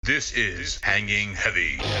This is Hanging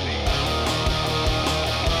Heavy.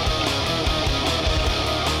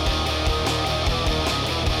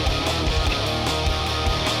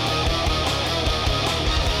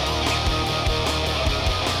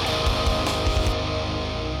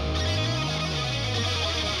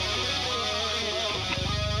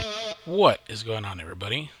 What is going on,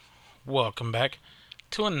 everybody? Welcome back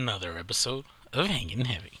to another episode of Hanging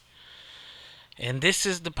Heavy. And this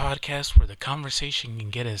is the podcast where the conversation can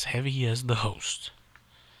get as heavy as the host.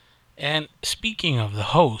 And speaking of the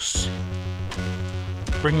host,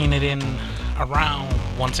 bringing it in around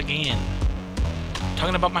once again,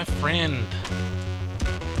 talking about my friend,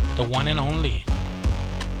 the one and only,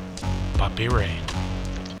 Papi Ray.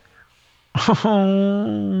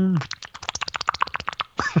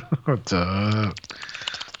 What's up?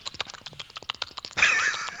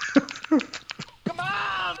 Come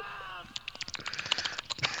on!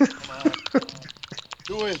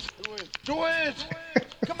 Do it! Do it!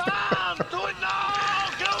 Come on! Do it now!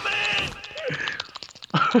 Kill me!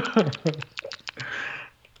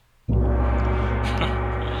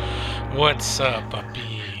 What's up,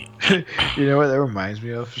 Papi? You know what that reminds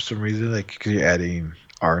me of for some reason? Like, because you're adding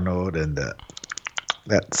Arnold and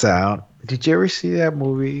that sound. Did you ever see that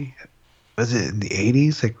movie? Was it in the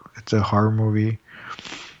 80s? Like, it's a horror movie.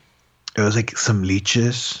 It was like some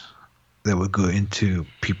leeches that would go into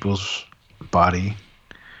people's body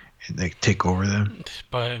and like take over them.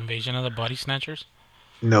 By Invasion of the Body Snatchers?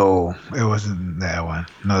 No, it wasn't that one.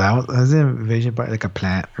 No, that was an invasion by like a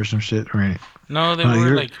plant or some shit, right? No, they Oh, were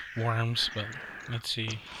you're- like worms, but let's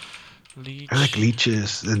see. Leech. They're like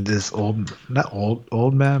leeches, and this not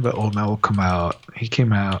old man, but old man will come out. He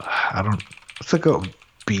came out. It's like a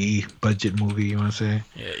B budget movie. You want to say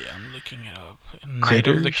Yeah, I'm looking it up. Night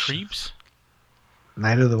of the Critters? Creeps?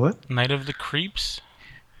 Night of the what? Night of the Creeps?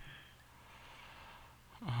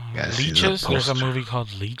 Gotta see the Leeches? There's a poster. movie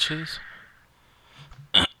called Leeches.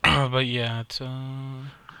 But yeah, it's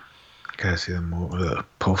Gotta see the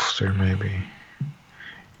poster maybe.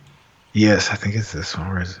 Yes, I think it's this one.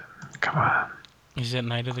 Where is it? Come on. is it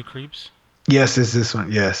Night of the Creeps? Yes, it's this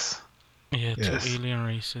one. Yes. Yeah, Yes. two alien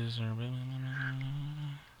races or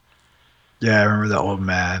Yeah, I remember the old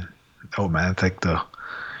man. The old man's like the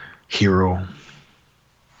hero.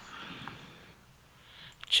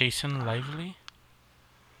 Jason Lively?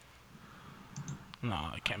 No,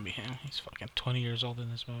 it can't be him. He's fucking 20 years old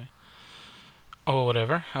in this movie. Oh,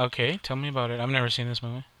 whatever. Okay, tell me about it. I've never seen this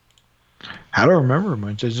movie. I don't remember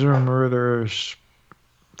much. I just remember there's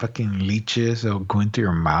fucking leeches that will go into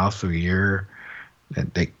your mouth or ear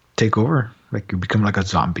and they take over. Like you become like a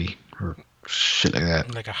zombie or shit like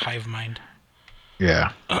that. Like a hive mind.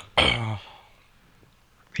 Yeah. And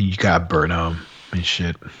you gotta burn them and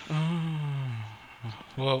shit.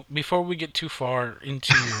 Well, before we get too far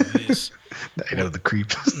into this, I know the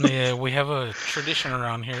creeps. yeah, we have a tradition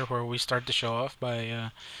around here where we start the show off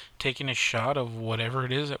by taking a shot of whatever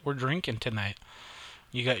it is that we're drinking tonight.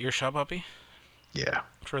 You got your shot, puppy? Yeah.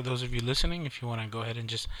 For those of you listening, if you want to go ahead and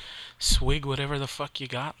just swig whatever the fuck you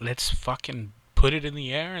got, let's fucking put it in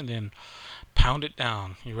the air and then pound it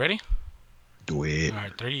down. You ready? Do it. All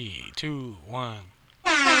right, 3, 2, 1.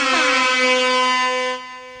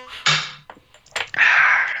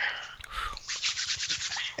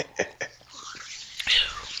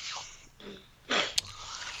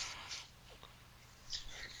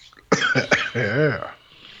 Yeah.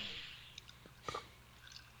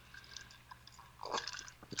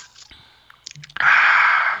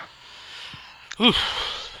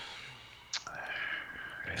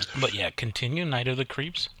 But yeah, continue. Night of the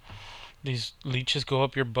Creeps. These leeches go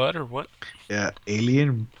up your butt or what? Yeah.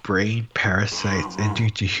 Alien brain parasites enter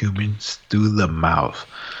into humans through the mouth.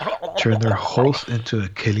 Turn their host into a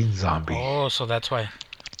killing zombie. Oh, so that's why.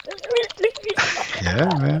 Yeah,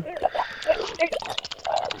 man.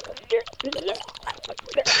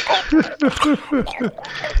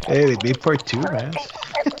 Hey, they made part 2, man.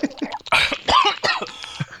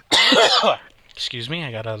 Excuse me,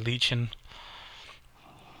 I got a leech and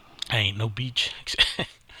I ain't no beach.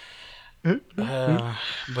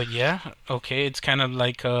 But yeah, okay, it's kind of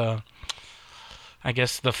like I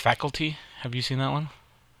guess The Faculty. Have you seen that one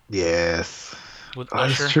Yes. with Oh,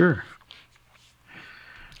 Usher? that's true.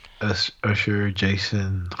 Usher,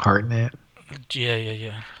 Jason Hartnett.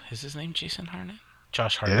 Yeah. Is his name Jason Hartnett?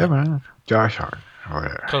 Josh Hartnett. Yeah, man. Josh Hart. Or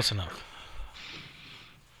whatever. Close enough.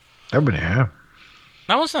 Yeah.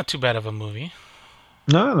 That was not too bad of a movie.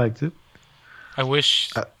 No, I liked it. I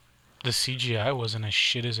wish Uh, the CGI wasn't as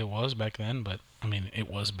shit as it was back then, but I mean, it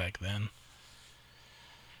was back then.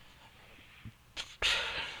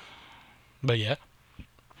 But yeah.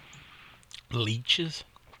 Leeches?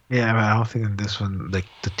 Yeah, but I don't think in this one, like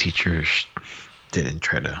the teachers didn't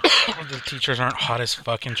try to. The teachers aren't hot as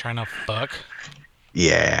fucking trying to fuck.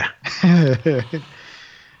 Yeah.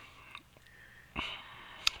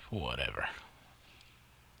 Whatever.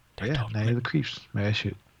 But yeah, Night of the Creeps. Maybe I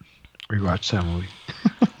should rewatch that movie.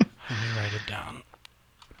 Let me write it down.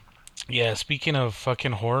 Yeah, speaking of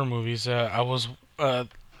fucking horror movies, there's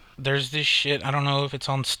this shit, I don't know if it's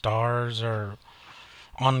on Stars or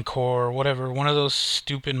Encore or whatever, one of those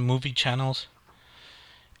stupid movie channels.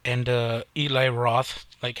 And Eli Roth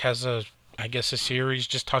like has I guess a series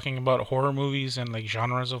just talking about horror movies and like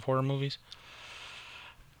genres of horror movies.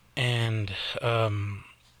 And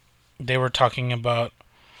they were talking about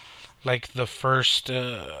like the first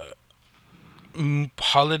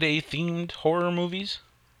holiday themed horror movies.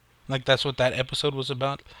 Like that's what that episode was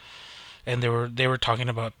about. And they were talking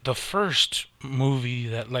about the first movie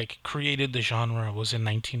that like created the genre was in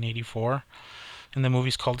 1984, and the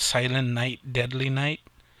movie's called Silent Night, Deadly Night.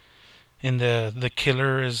 And the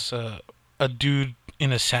killer is a dude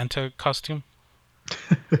in a Santa costume.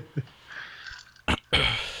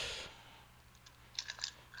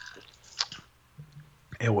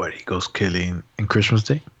 And what, he goes killing in Christmas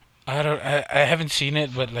Day? I haven't seen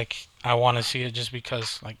it, but like I want to see it just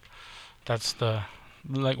because like that's the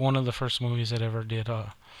like one of the first movies that ever did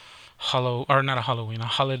a not a Halloween, a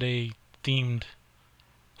holiday themed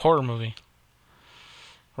horror movie.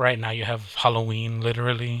 Right now you have Halloween,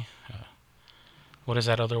 literally. What is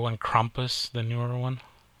that other one? Krampus, the newer one.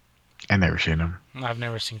 I never seen him. I've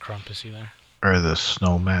never seen Krampus either. Or the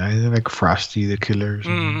Snowman. Isn't it like Frosty the Killer or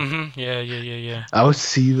something? Mm-hmm. Yeah. I would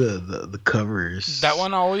see the covers. That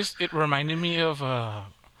one always, it reminded me of,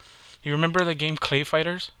 you remember the game Clay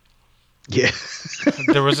Fighters? Yeah.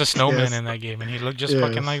 There was a snowman Yes. in that game, and he looked just Yes.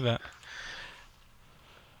 fucking like that.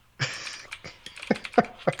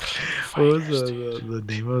 What was Fighters, dude.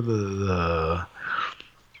 the name of the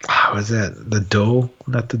what was that? The dough?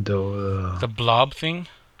 Not the dough. The blob thing?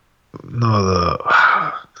 No,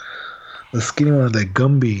 the skinny one, like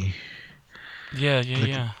Gumby.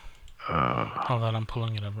 Yeah. Uh, Hold on, I'm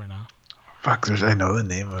pulling it up right now. fuck, I know the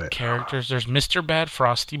name of it. Characters, there's Mr. Bad,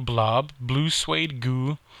 Frosty, Blob, Blue Suede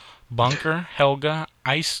Goo, Bunker, Helga,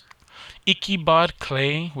 Ice, Ichabod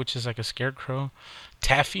Clay, which is like a scarecrow,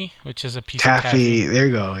 Taffy, which is a piece of Taffy. There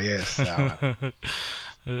you go. Yes. that one.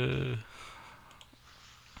 taffy.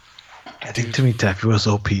 I think to me Taffy was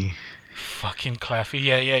OP. Fucking Claffy.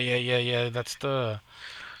 Yeah. That's the.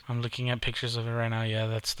 I'm looking at pictures of it right now. Yeah,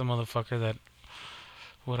 that's the motherfucker that.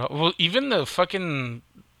 Well, even the fucking.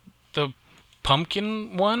 The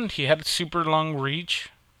pumpkin one, he had super long reach.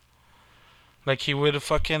 Like he would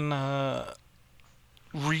fucking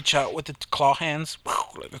reach out with the claw hands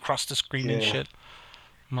like across the screen and Yeah. shit.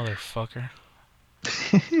 Motherfucker.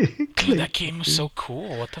 Dude, that game was so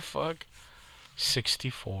cool. What the fuck?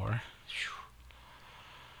 64.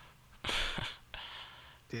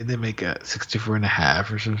 Did they make a 64 and a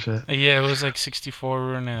half or some shit? Yeah, it was like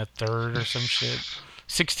 64 and a third or some shit.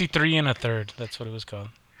 63 and a third. That's what it was called.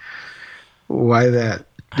 Why that?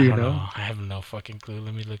 Do I you don't know? know. I have no fucking clue.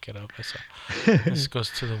 Let me look it up. I saw. This goes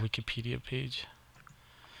to the Wikipedia page.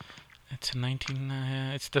 It's a 19.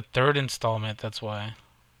 It's the third installment. That's why.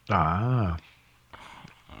 Ah.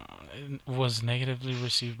 It was negatively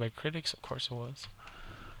received by critics. Of course it was.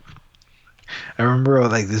 I remember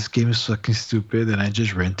like this game is fucking stupid and I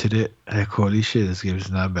just rented it. Like holy shit, this game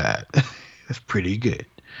is not bad. It's pretty good.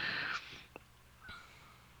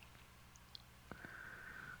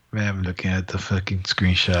 Man, I'm looking at the fucking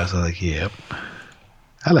screenshots. I'm like, yep.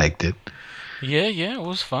 I liked it. Yeah, it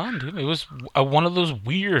was fun, dude. It was one of those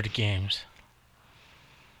weird games.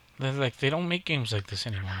 They don't make games like this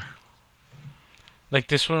anymore. Like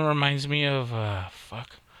this one reminds me of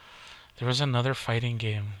fuck. There was another fighting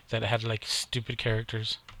game that had like stupid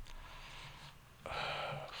characters.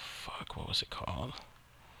 Fuck, what was it called?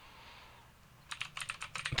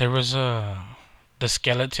 There was the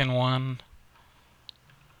skeleton one.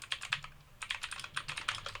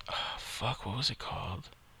 Fuck, what was it called?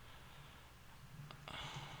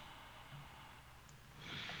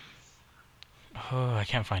 Oh, I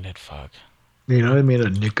can't find it. Fuck. You know, they made a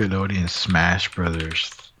Nickelodeon Smash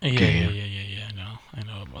Brothers game. Yeah. I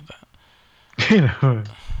know about that. You know,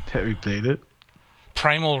 have you played it?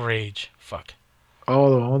 Primal Rage. Fuck.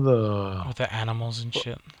 Oh, all the With the animals and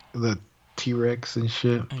shit. T-Rex and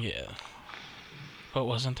shit. Yeah. But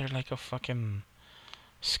wasn't there like a fucking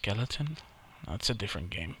skeleton? That's a different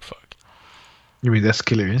game. Fuck. You mean that's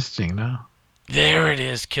Killer Instinct, no? There it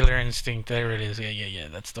is. Killer Instinct. There it is. Yeah.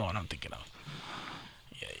 That's the one I'm thinking of.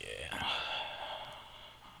 Yeah.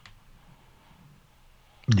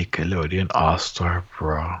 Nickelodeon All Star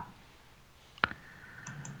Brawl.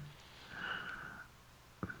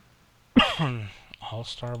 All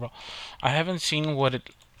Star Ball. I haven't seen what it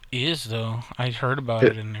is though. I heard about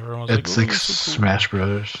It- it and everyone was It's like, like "Oh, it's so cool." Smash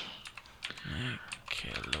Brothers.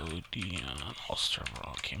 Nickelodeon All Star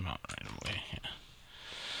Brawl came out right away.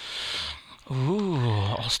 Yeah. Ooh,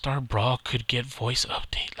 All Star Brawl could get voice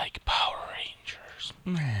update like Power Rangers.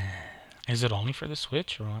 Is it only for the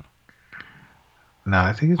Switch or what? No,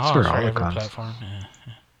 I think it's Oh, for it's for all the every consoles. platform. Yeah.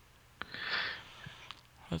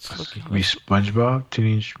 Let's look. It could be SpongeBob,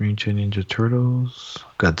 Teenage Mutant Ninja Turtles,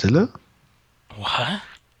 Godzilla. What?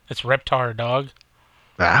 It's Reptar, dog.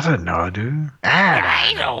 I don't know, dude.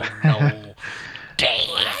 I don't know. Dang.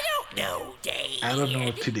 I don't know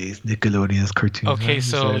what today's Nickelodeon's cartoons. Okay, are.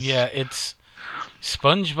 so Besides- yeah, it's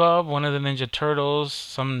SpongeBob, one of the Ninja Turtles,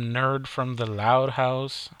 some nerd from the Loud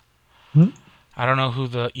House. Hmm? I don't know who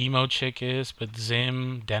the emo chick is, but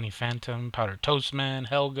Zim, Danny Phantom, Powder Toast Man,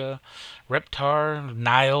 Helga, Reptar,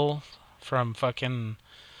 Nile from fucking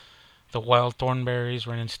the Wild Thornberries,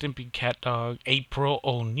 Ren and Stimpy, Cat Dog, April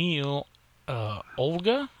O'Neil,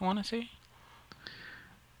 Olga, I want to say,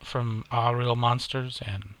 from All Real Monsters,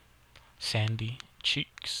 and Sandy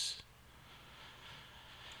Cheeks.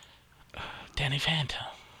 Danny Phantom.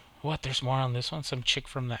 What? There's more on this one? Some chick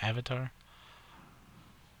from the Avatar?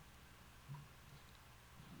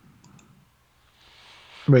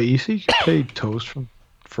 Wait, you see, you can play Toast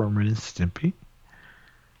from Ren and Stimpy.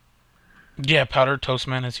 Yeah, Powder Toast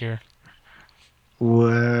Man is here.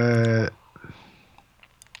 What?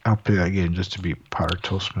 I'll play that game just to be Powder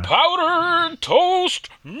Toast Man. Powder Toast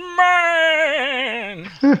Man!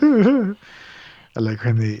 I like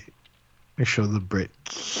when they show the bread.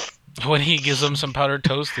 When he gives him some powdered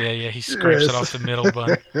toast, yeah, he scrapes it Yes. off the middle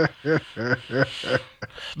bun.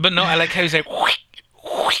 But no, I like how he's like, "Whick,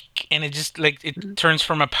 whick," and it just like it turns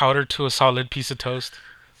from a powder to a solid piece of toast.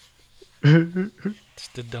 It's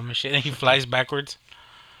the dumbest shit. And he flies backwards.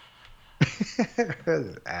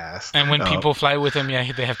 Ass. And when Oh, people fly with him, yeah,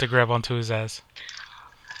 they have to grab onto his ass.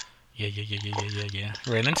 Yeah.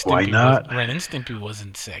 Ren and Stimpy. Why not? Ren and Stimpy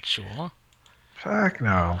wasn't sexual. Fuck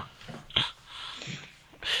no.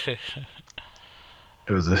 It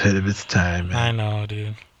was ahead of its time, man. I know,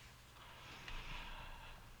 dude.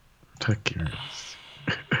 Fuck yours.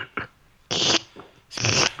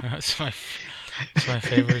 It's my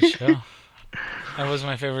favorite show. That was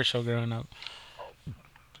my favorite show growing up.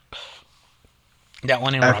 That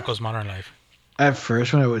one in I- Rocco's Modern Life. At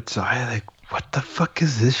first, when I would saw it, like, what the fuck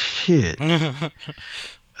is this shit?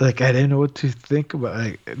 Like, I didn't know what to think about.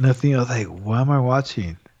 Like, nothing. I was like, what am I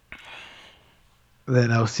watching?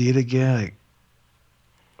 Then I'll see it again. Like,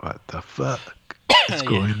 what the fuck is Yeah.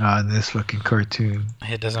 going on in this fucking cartoon?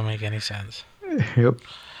 It doesn't make any sense. Yep.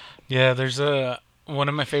 Yeah, there's one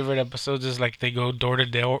of my favorite episodes is like they go door to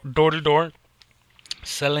door,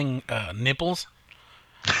 selling nipples,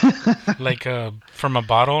 like from a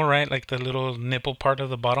bottle, right? Like the little nipple part of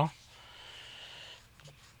the bottle.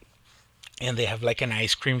 And they have like an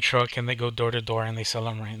ice cream truck, and they go door to door and they sell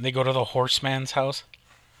them, right? They go to the horseman's house,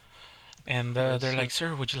 and they're like,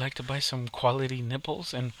 "Sir, would you like to buy some quality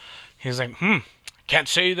nipples?" And he's like, "Can't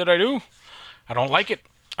say that I do. I don't like it.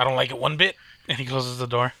 I don't like it one bit." And he closes the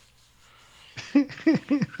door.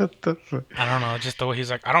 What the fuck? I don't know, just the way he's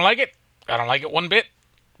like, "I don't like it. I don't like it one bit."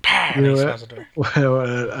 Pah, You and he know slams the door. what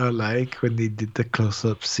I like when they did the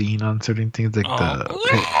close-up scene on certain things, like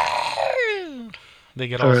They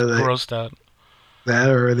get all Or like- grossed out. that,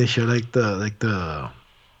 or they show like the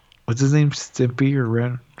what's his name, Stimpy or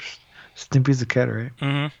Ren? Stimpy's the cat, right?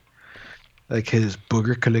 hmm Like his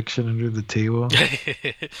booger collection under the table.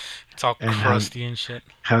 It's all And, crusty and shit.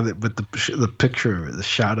 How they, but the picture of it, the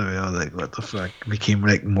shot of it, I was like, what the fuck? Became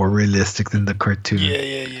like more realistic than the cartoon.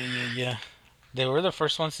 Yeah. They were the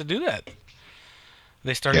first ones to do that.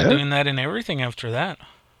 They started Yeah? doing that in everything after that.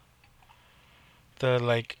 The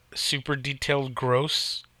like super detailed,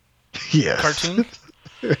 gross Yes. cartoon.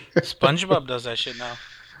 SpongeBob does that shit now.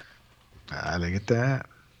 I look at that.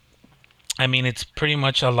 I mean, it's pretty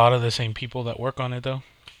much a lot of the same people that work on it, though.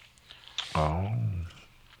 Oh.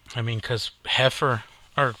 I mean, because Heifer,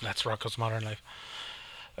 or that's Rocco's Modern Life.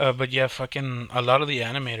 But yeah, fucking a lot of the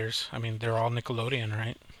animators, I mean, they're all Nickelodeon,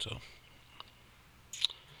 right? So.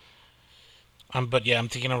 But yeah, I'm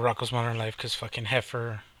thinking of Rocco's Modern Life because fucking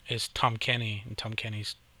Heifer is Tom Kenny, and Tom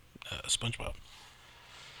Kenny's SpongeBob.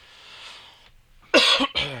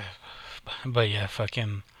 But yeah,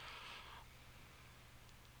 fucking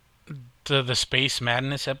the Space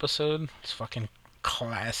Madness episode, it's fucking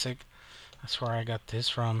classic. That's where I got this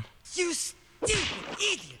from. You stupid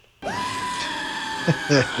idiot!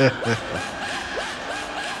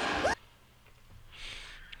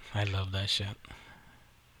 I love that shit.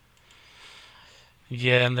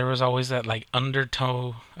 Yeah, and there was always that like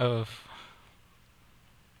undertow of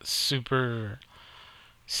super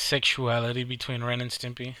sexuality between Ren and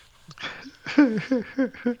Stimpy.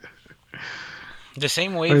 The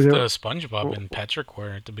same way Or the there- SpongeBob and Patrick were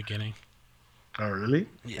at the beginning. Oh, really?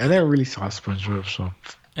 Yeah. I never really saw SpongeBob, so.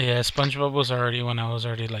 Yeah, SpongeBob was already when I was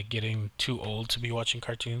already like getting too old to be watching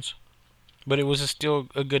cartoons. But it was still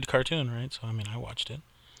a good cartoon, right? So I mean, I watched it.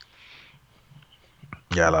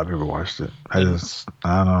 Yeah, a lot of people watched it. I The- don't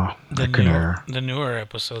know. I couldn't. The newer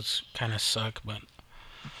episodes kind of suck, but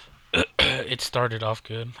it started off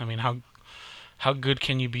good. I mean, how good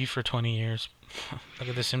can you be for 20 years? Look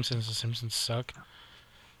at The Simpsons. The Simpsons suck.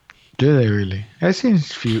 Do they really? I've seen a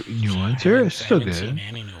few new ones. They're still I haven't seen good.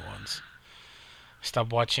 any new ones.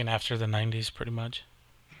 Stopped watching after the 90s, pretty much.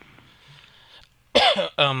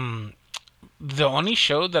 The only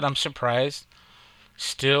show that I'm surprised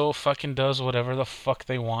still fucking does whatever the fuck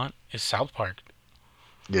they want is South Park.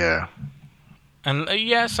 Yeah. And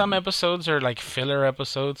yeah, some episodes are like filler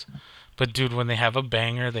episodes, but dude, when they have a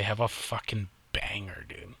banger, they have a fucking banger,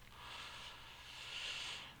 dude.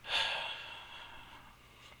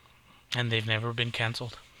 And they've never been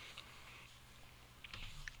canceled.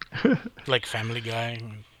 Like Family Guy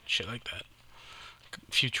and shit like that.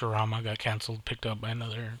 Futurama got canceled, picked up by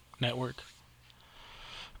another network.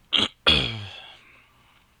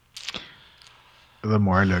 The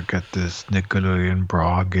more I look at this Nickelodeon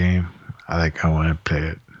Brawl game, I want to play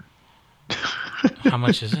it. How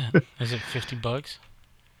much is it? Is it $50?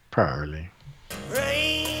 Probably.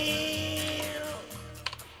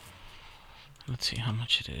 Let's see how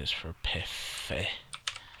much it is for Pefe.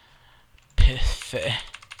 Pefe.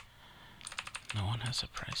 No one has a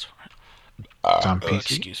price for it. It's on PC.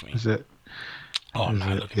 Excuse me. Is it? Oh, I'm Is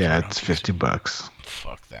not it? looking Yeah, for it it's on PC. $50.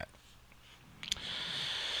 Fuck that.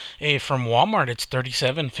 Hey, from Walmart, it's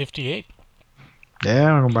 $37.58.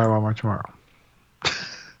 Yeah, I'm gonna buy Walmart tomorrow.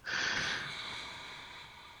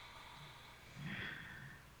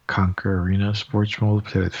 Conquer Arena Sports Mode,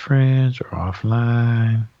 play with friends or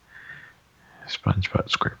offline. SpongeBob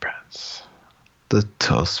SquarePants. The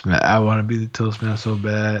Toastman. I want to be the Toastman so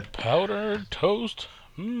bad. Powdered toast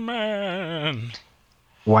man.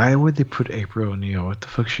 Why would they put April O'Neil? What the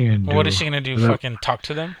fuck is she gonna do? What is she gonna do? No. Fucking talk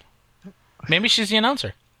to them? Maybe she's the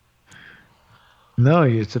announcer. No,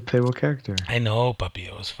 it's a playable character. I know, puppy.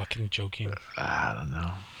 I was fucking joking. I don't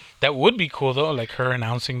know. That would be cool though, like her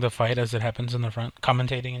announcing the fight as it happens in the front,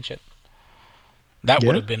 commentating and shit. That Yeah.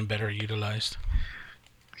 would have been better utilized.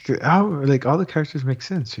 How, like, all the characters make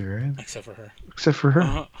sense here, right? Except for her. Except for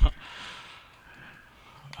her.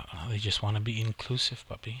 They just want to be inclusive,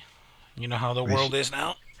 puppy. You know how the world is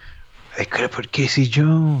now? They could have put Casey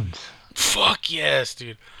Jones. Fuck yes,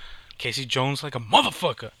 dude. Casey Jones like a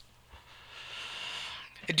motherfucker.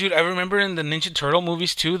 Dude, I remember in the Ninja Turtle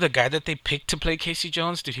movies too, the guy that they picked to play Casey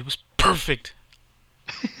Jones, dude, he was perfect.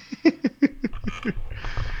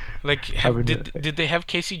 Like, did they have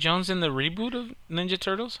Casey Jones in the reboot of Ninja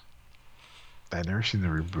Turtles? I've never seen the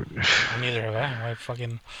reboot. Neither have I. Why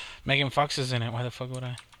fucking Megan Fox is in it? Why the fuck would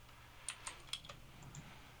I?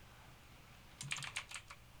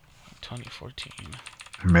 2014.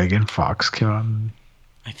 Megan Fox came on.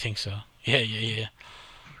 I think so. Yeah.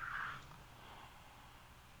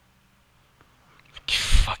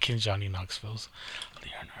 Fucking Johnny Knoxville's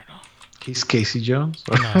Leonardo. He's Casey Jones?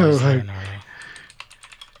 No, it's Like, Leonardo.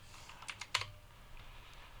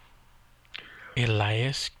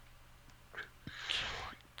 Elias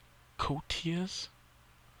Cotias?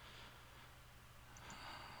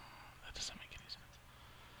 That doesn't make any sense.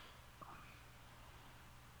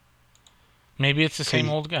 Maybe it's the same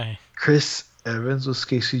Okay. old guy. Chris Evans was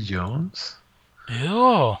Casey Jones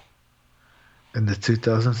Ew. in the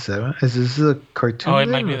 2007. Is this a cartoon? Oh, it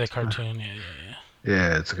then, might be or the it's cartoon. Yeah.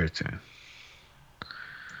 Yeah, it's a cartoon.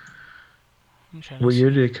 I'm trying to What see. year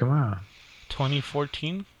did it come out?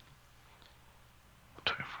 2014?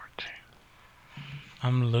 2014.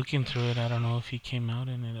 I'm looking through it. I don't know if he came out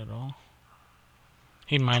in it at all.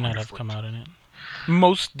 He might not have come out in it.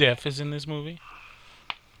 Most Def is in this movie.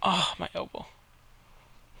 Oh, my elbow.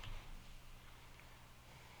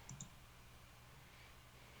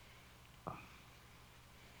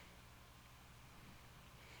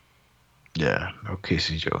 Yeah, no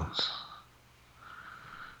Casey Jones.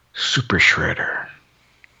 Super Shredder.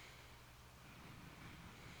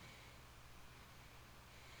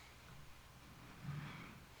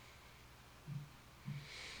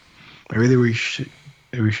 Maybe we should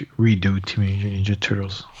redo Teenage Ninja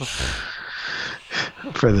Turtles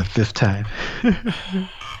for the 5th time.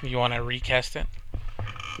 You want to recast it?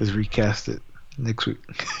 Let's recast it. next week.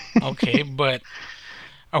 Okay, but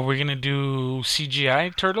are we gonna do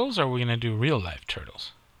CGI turtles or are we gonna do real life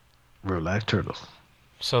turtles? Real life turtles.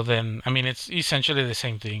 So then, I mean, it's essentially the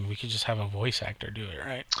same thing. We could just have a voice actor do it,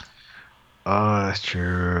 right? Oh, that's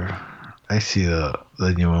true. I see the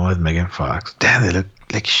new one with Megan Fox. Damn, they look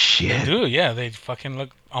like They shit. do, yeah. They fucking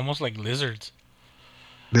look almost like lizards.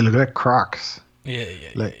 They look like Crocs. Yeah,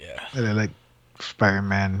 yeah, Like yeah, they're like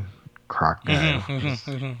Spider-Man Croc yeah.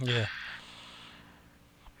 guy. Yeah.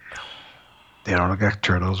 They don't look like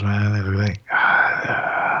turtles, man. They look like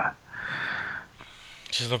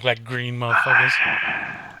Just look like green motherfuckers.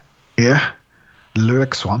 yeah. They look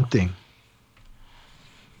like Swamp Thing.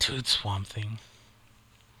 Dude, Swamp Thing.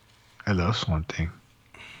 I love Swamp Thing.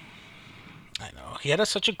 I know. He had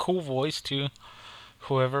such a cool voice, too.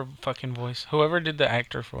 Whoever did the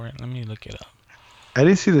actor for it. Let me look it up. I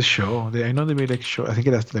didn't see the show. I know they made like a show. I think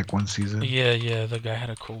it lasted like one season. Yeah, the guy had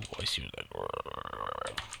a cool voice. He was like...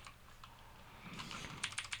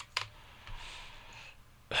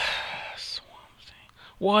 Swamp Thing.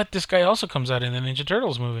 What? This guy also comes out in the Ninja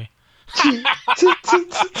Turtles movie.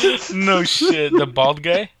 No shit. The bald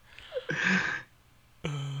guy?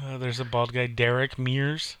 There's a bald guy, Derek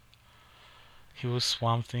Mears. He was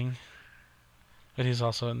Swamp Thing. But he's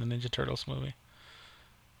also in the Ninja Turtles movie.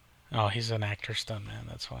 Oh, he's an actor stuntman,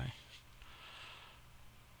 that's why.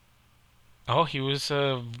 Oh, he was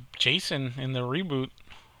Jason in the reboot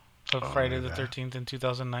of Friday the 13th in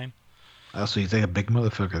 2009. Oh, so he's like a big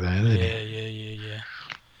motherfucker then, isn't he? Yeah.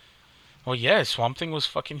 Well, yeah, Swamp Thing was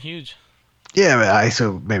fucking huge. Yeah, but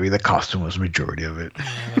so maybe the costume was majority of it.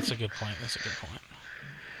 Yeah, that's a good point.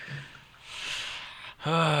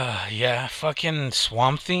 Yeah, fucking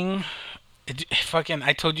Swamp Thing.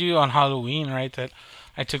 I told you on Halloween, right, that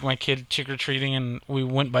I took my kid trick-or-treating and we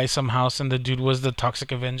went by some house and the dude was the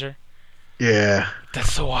Toxic Avenger. Yeah.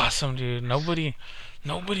 That's so awesome, dude. Nobody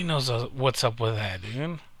knows what's up with that,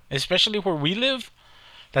 dude. Especially where we live.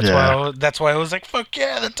 That's why I was like, fuck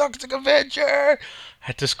yeah, the Toxic Avenger. I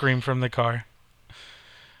had to scream from the car.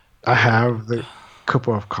 I have the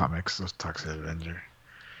couple of comics of Toxic Avenger.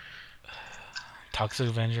 Toxic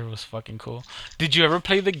Avenger was fucking cool. Did you ever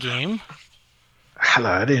play the game?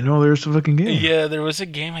 Hello, I didn't know there was a fucking game. Yeah, there was a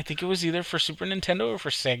game. I think it was either for Super Nintendo or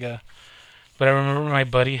for Sega. But I remember my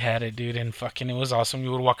buddy had it, dude, and fucking it was awesome.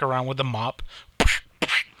 You would walk around with a mop.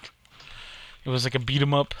 It was like a beat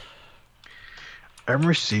 'em up. I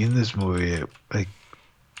remember seeing this movie, like,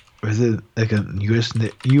 was it like a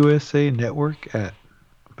USA Network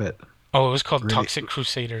but Oh, it was called really, Toxic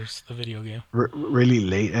Crusaders, the video game. really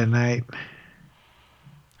late at night.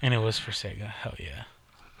 And it was for Sega. Hell yeah.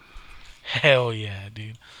 Hell yeah,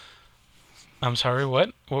 dude. I'm sorry,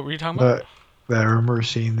 what? What were you talking about? But I remember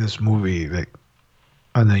seeing this movie, like,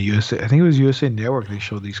 on the USA, I think it was USA Network, they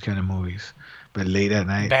showed these kind of movies, but late at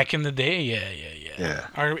night. Back in the day, yeah. Yeah.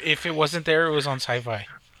 Or if it wasn't there, it was on Sci-Fi.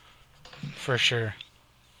 For sure.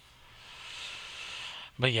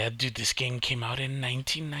 But yeah, dude, this game came out in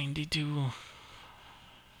 1992.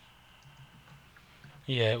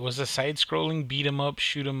 Yeah, it was a side-scrolling beat 'em up,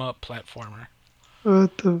 shoot 'em up platformer.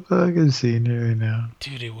 What the fuck? I'm seeing it right now.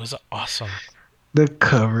 Dude, it was awesome. The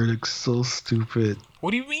cover looks so stupid.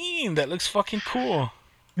 What do you mean? That looks fucking cool.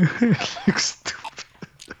 It looks stupid.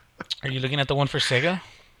 Are you looking at the one for Sega?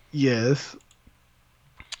 Yes.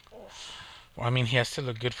 Well, I mean, he has to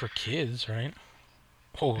look good for kids, right?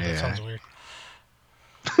 Oh, that Yeah. sounds weird.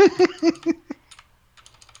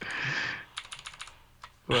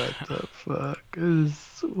 What the fuck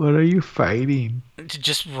what are you fighting?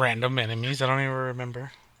 Just random enemies. I don't even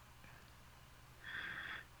remember.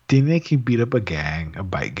 Didn't they keep beat up a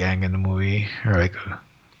bike gang in the movie? Or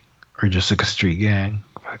just like a street gang?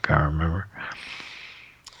 I can't remember.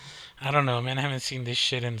 I don't know, man. I haven't seen this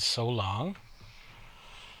shit in so long.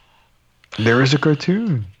 There was a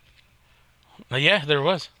cartoon. Yeah, there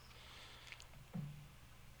was.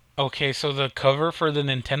 Okay, so the cover for the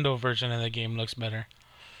Nintendo version of the game looks better.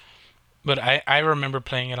 But I remember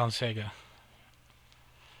playing it on Sega.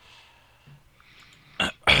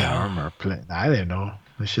 I don't remember playing. I didn't know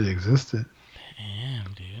this shit existed.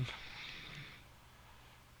 Damn, dude.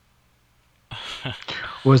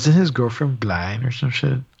 Wasn't his girlfriend blind or some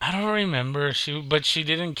shit? I don't remember. But she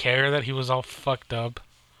didn't care that he was all fucked up.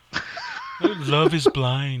 Love is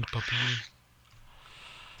blind, puppy.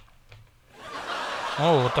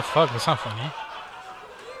 Oh, what the fuck? That's not funny.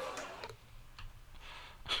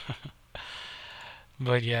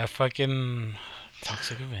 But yeah, fucking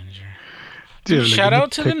Toxic Avenger. Dude, shout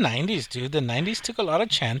out to the 90s, dude. The 90s took a lot of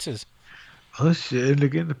chances. Oh shit,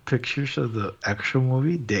 look at the pictures of the actual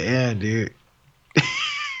movie. Damn, dude.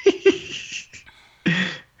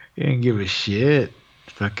 You didn't give a shit.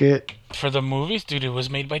 Fuck it. For the movies, dude, it was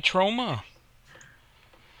made by Troma.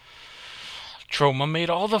 Troma made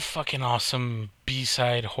all the fucking awesome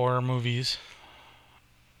B-side horror movies.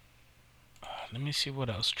 Let me see what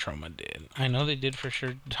else Troma did. I know they did for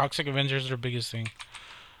sure. Toxic Avenger is their biggest thing.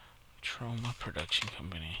 Troma Production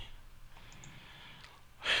Company.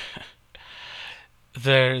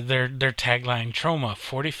 their tagline, Troma,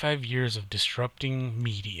 45 years of disrupting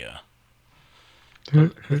media.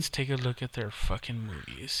 Let's take a look at their fucking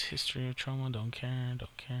movies. History of Troma, don't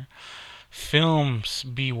care. Films,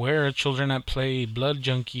 Beware, Children at Play, Blood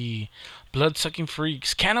Junkie, Blood-Sucking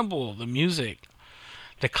Freaks, Cannibal, the music.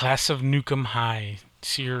 The Class of Nukem High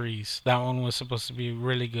series. That one was supposed to be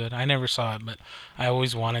really good. I never saw it, but I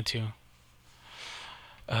always wanted to.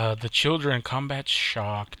 The Children, Combat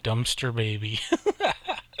Shock, Dumpster Baby.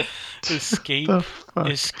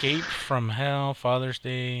 Escape from Hell, Father's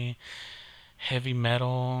Day, Heavy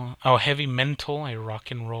Mental, a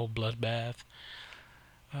rock and roll bloodbath.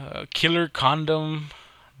 Killer Condom,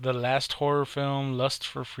 The Last Horror Film, Lust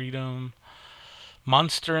for Freedom,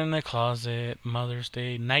 Monster in the Closet, Mother's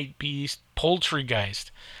Day, Night Beast,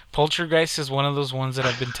 Poultrygeist. Poultrygeist is one of those ones that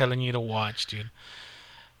I've been telling you to watch, dude.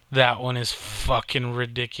 That one is fucking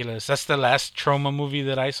ridiculous. That's the last Troma movie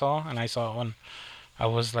that I saw, and I saw it when I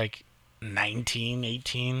was like 19,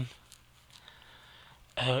 18.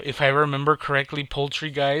 If I remember correctly,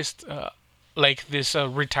 Poultrygeist, like this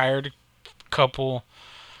retired couple,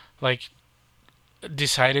 like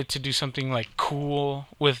decided to do something like cool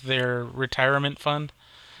with their retirement fund,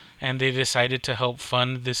 and they decided to help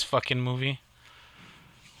fund this fucking movie.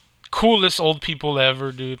 Coolest old people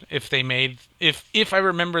ever, dude. If I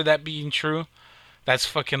remember that being true, that's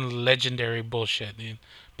fucking legendary bullshit, dude.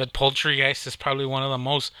 But Poultrygeist is probably one of the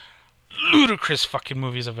most ludicrous fucking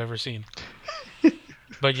movies I've ever seen.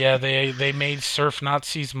 But yeah, they made Surf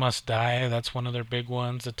Nazis Must Die. That's one of their big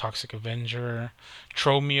ones. The Toxic Avenger,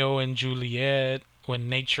 Tromeo and Juliet, When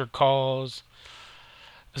Nature Calls,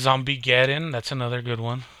 Zombiegeddon. That's another good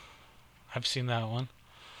one. I've seen that one.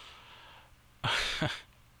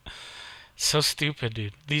 So stupid,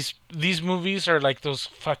 dude. These movies are like those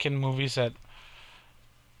fucking movies that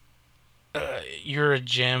you're a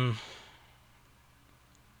gem.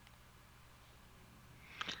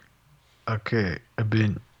 Okay, I've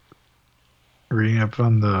been reading up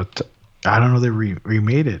on the. I don't know. They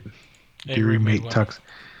remade it. They remade Toxic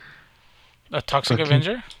fucking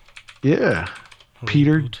Avenger. Yeah, Reboot.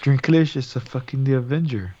 Peter Dinklage is the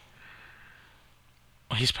Avenger.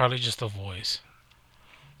 He's probably just a voice.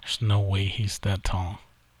 There's no way he's that tall.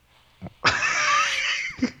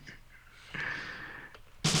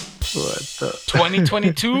 What the?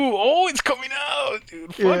 2022. Oh, it's coming out,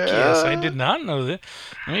 dude. Fuck Yeah. yes. I did not know that.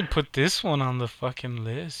 Let me put this one on the fucking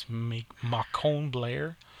list. Make Macon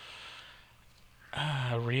Blair.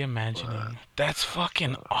 Reimagining. That's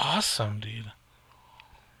fucking awesome, dude.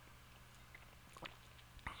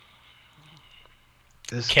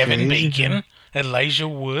 This Kevin crazy, Bacon. man. Elijah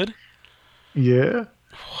Wood. Yeah.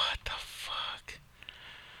 What the fuck?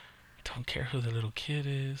 Don't care who the little kid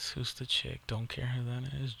is. Who's the chick? Don't care who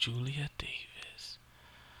that is. Julia Davis.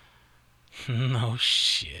 No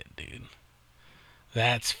shit, dude.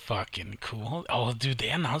 That's fucking cool. Oh, dude, they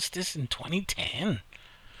announced this in 2010.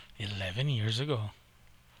 11 years ago.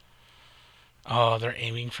 Oh, they're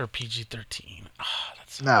aiming for PG-13. Oh,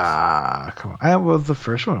 that's Nah, come on. Well, the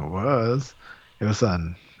first one was. It was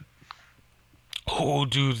on. Oh,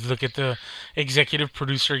 dude, look at the executive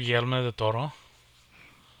producer, Guillermo del Toro.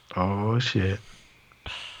 Oh shit.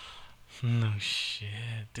 No shit.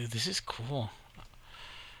 Dude, this is cool.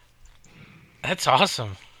 That's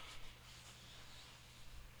awesome.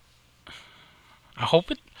 I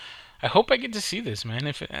hope I get to see this,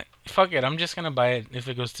 man. Fuck it, I'm just gonna buy it if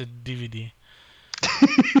it goes to DVD.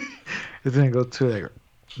 It's gonna go to like.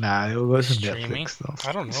 Nah, it'll go to Streaming? Netflix. Though.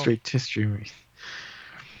 I don't know. Straight to streaming.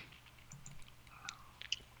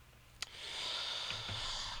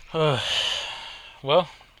 Well,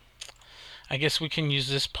 I guess we can use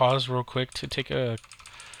this pause real quick to take a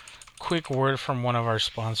quick word from one of our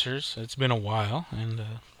sponsors. It's been a while, and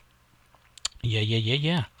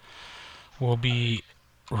yeah. We'll be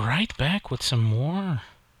right back with some more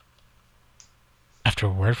after a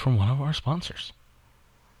word from one of our sponsors.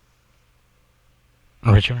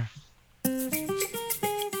 Richard.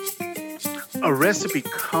 A recipe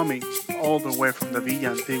coming all the way from the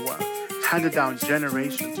Villa Antigua, handed down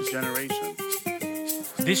generation to generation.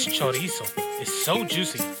 This chorizo is so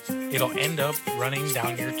juicy, it'll end up running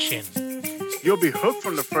down your chin. You'll be hooked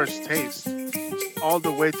from the first taste, all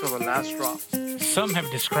the way till the last drop. Some have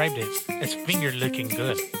described it as finger-licking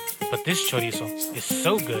good. But this chorizo is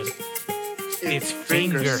so good, it's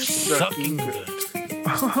finger sucking good.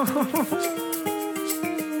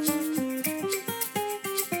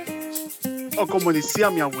 O como decía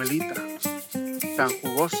mi abuelita, tan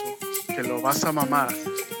jugoso que lo vas a mamar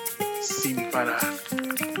sin parar.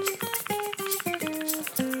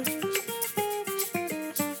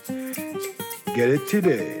 Get it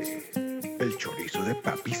today. El chorizo de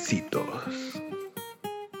Papicitos.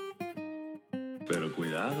 Pero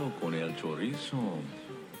cuidado con el chorizo.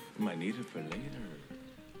 Might need it for later.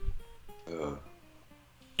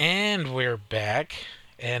 And we're back.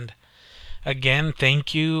 And again,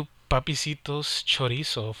 thank you, Papicitos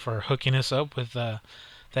Chorizo, for hooking us up with that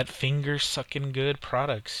finger-sucking good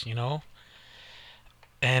products, you know?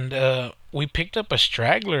 And we picked up a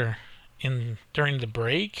straggler during the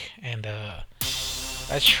break, and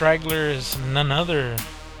that straggler is none other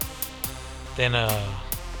than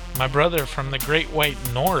my brother from the Great White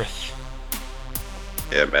North.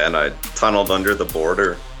 Yeah, man, I tunneled under the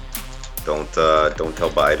border. Don't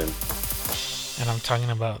tell Biden. And I'm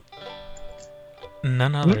talking about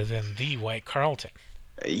none other than the White Carlton.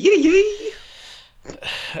 Yay!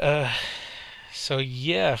 So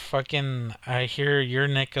yeah, fucking, I hear your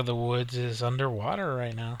neck of the woods is underwater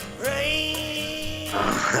right now.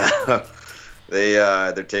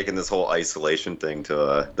 They're taking this whole isolation thing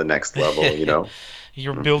to the next level, you know.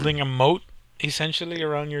 You're building a moat essentially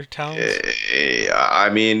around your towns.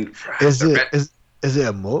 I mean, Is it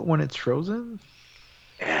a moat when it's frozen?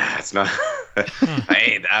 yeah, it's not. I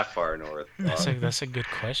ain't that far north. That's a good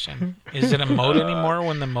question. Is it a moat anymore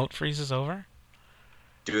when the moat freezes over?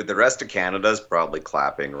 Dude, the rest of Canada's probably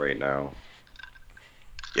clapping right now,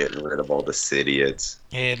 getting rid of all the idiots.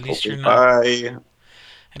 Hey, at least you're not. Bye.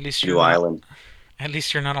 At least New you're not. Island. At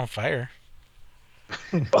least you're not on fire.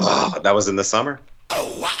 Oh, that was in the summer.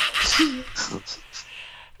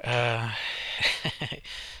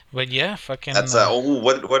 But yeah, fucking. That's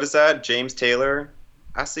what is that? James Taylor.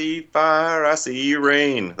 I see fire, I see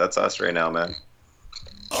rain. That's us right now, man.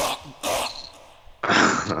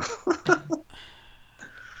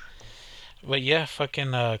 But yeah,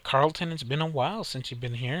 fucking Carlton. It's been a while since you've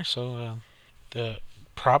been here, so the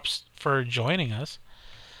props for joining us.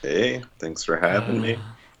 Hey, thanks for having me.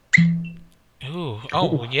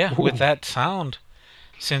 Yeah. With that sound,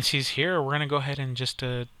 since he's here, we're gonna go ahead and just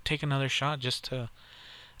take another shot just to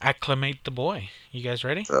acclimate the boy. You guys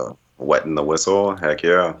ready? So, wetting the whistle, heck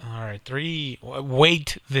yeah. All right, 3.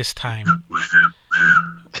 Wait this time.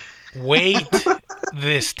 Wait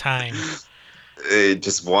this time.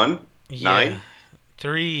 Just one? Yeah. 9?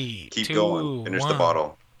 3. Keep 2, going. Finish 1. the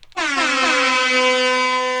bottle.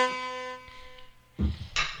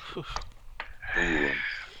 Ooh.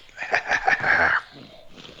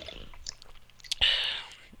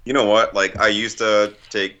 You know what? Like, I used to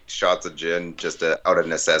take shots of gin just out of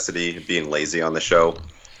necessity, being lazy on the show.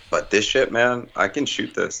 But this shit, man, I can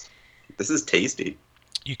shoot this. This is tasty.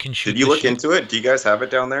 You can shoot. Did you the look shit. into it? Do you guys have it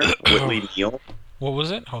down there? Whitley Neal? What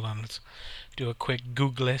was it? Hold on. Let's do a quick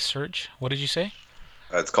Google search. What did you say?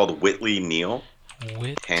 It's called Whitley Neal.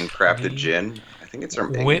 Handcrafted gin. I think it's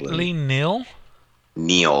from England. Whitley Neal?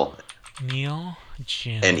 Neal. Neal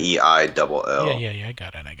Gin. Neill. Yeah. I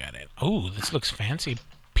got it. Oh, this looks fancy.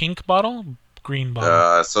 Pink bottle? Green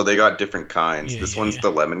bottle? So they got different kinds. Yeah, this yeah, one's yeah.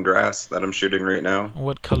 the lemongrass that I'm shooting right now.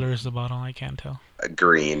 What color is the bottle? I can't tell.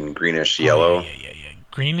 Greenish yellow. Oh, yeah.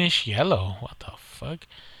 Greenish yellow. What the fuck?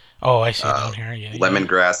 Oh, I see it down here. Yeah.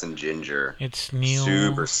 Lemongrass and ginger. It's Neil.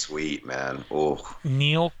 Super sweet, man. Oh.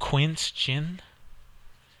 Neil Quince Gin.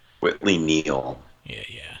 Whitley Neal.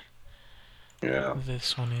 Yeah. Yeah.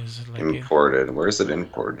 This one is like Imported. Where's it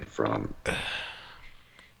imported from?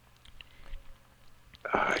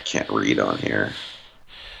 I can't read on here.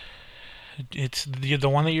 It's the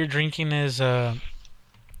one that you're drinking is 9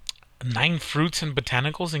 fruits and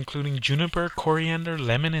botanicals, including juniper, coriander,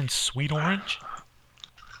 lemon, and sweet orange.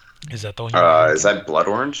 Is that the one? Is that blood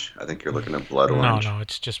orange? I think you're looking at blood orange. No,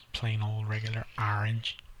 it's just plain old regular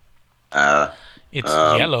orange. It's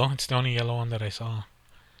Um, yellow. It's the only yellow one that I saw.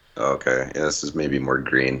 Okay, yeah, this is maybe more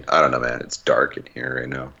green. I don't know, man. It's dark in here right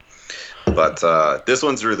now. But this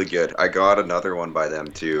one's really good. I got another one by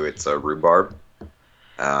them too. It's a rhubarb.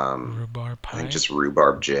 Rhubarb I pie. think just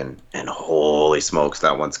rhubarb gin. And holy smokes,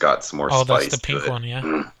 that one's got some more spice. Oh, that's the to pink it. one,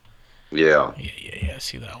 yeah. Yeah. Yeah. I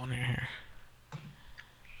see that one right here.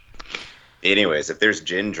 Anyways, if there's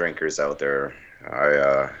gin drinkers out there,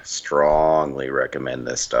 I strongly recommend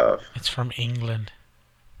this stuff. It's from England.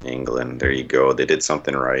 England, there you go. They did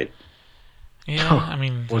something right. Yeah, I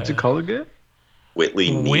mean. What's it called again? Whitley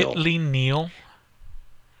Neal. Whitley Neal.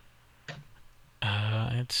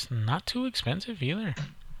 It's not too expensive either.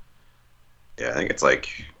 Yeah, I think it's like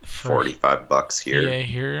For- $45 here. Yeah,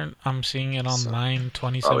 here I'm seeing it So, online,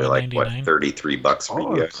 Probably $27.99. like what, $33 for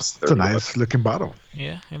Oh, you it's guys. a 30 nice bucks. looking bottle.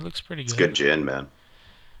 Yeah, it looks pretty It's good. good gin, man.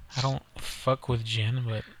 I don't fuck with gin,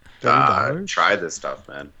 but $30. Try this stuff,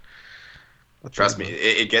 man. Trust me,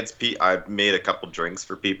 it gets. I've made a couple drinks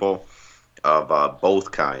for people of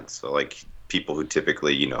both kinds. So like people who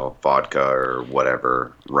typically, vodka or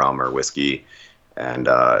whatever, rum or whiskey. And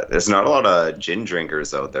there's not a lot of gin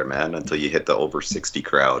drinkers out there, man, until you hit the over 60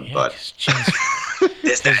 crowd. yeah, But 'cause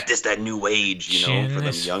gin's this that new age, gin for them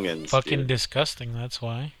is youngins. fucking dude. disgusting. That's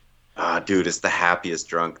why. Dude, it's the happiest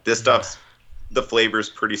drunk. This stuff's the flavor's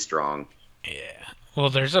pretty strong. Yeah. Well,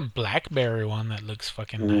 there's a blackberry one that looks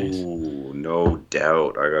fucking nice. Ooh, no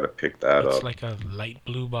doubt. I gotta pick that It's up. like a light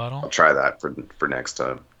blue I'll bottle. try that for next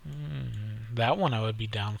time. That one I would be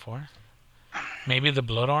down for. Maybe the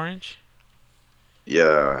blood orange.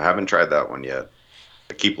 Yeah, I haven't tried that one yet.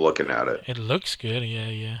 I keep looking at it. It looks good.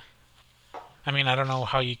 Yeah. I mean, I don't know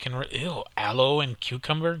how you can. Ew, aloe and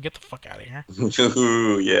cucumber. Get the fuck out of here.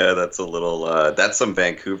 Ooh, yeah, that's a little. That's some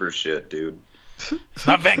Vancouver shit, dude. It's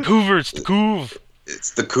not Vancouver. It's the Couve.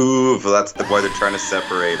 It's the Couve. That's why they're trying to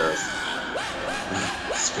separate us.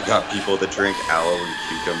 We got people that drink aloe and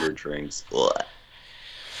cucumber drinks. Ugh.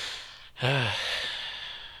 That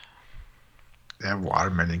That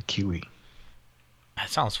watermelon kiwi.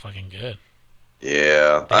 sounds fucking good.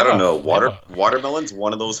 Yeah, They I don't have- know. they have a- Watermelon's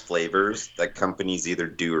one of those flavors that companies either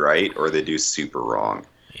do right or they do super wrong.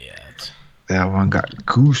 Yeah. That one got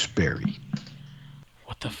gooseberry.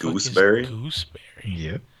 What the fuck Gooseberry? is gooseberry?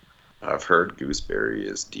 Yep. I've heard gooseberry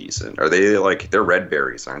is decent. Are they they're red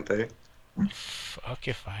berries, aren't they? Fuck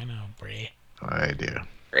if I know, Bray. No idea.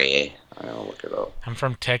 I'll look it up. I'm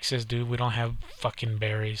from Texas, dude. We don't have fucking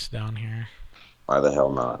berries down here. Why the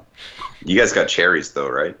hell not? You guys got cherries though,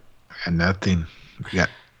 right? And nothing. We got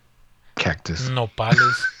cactus.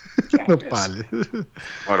 Nopales. Nopales.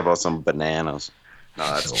 What about some bananas? No,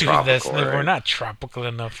 that's Dude, tropical, we're right? not tropical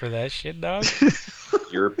enough for that shit, dog.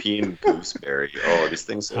 European gooseberry. Oh, these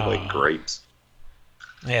things look like Oh. grapes.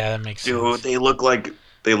 Yeah, that makes Dude, sense. they look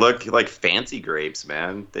like fancy grapes,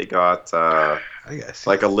 man. They got I guess.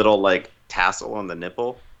 like a little tassel on the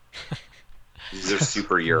nipple. These are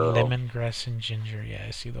super Euro. Lemongrass and ginger. Yeah,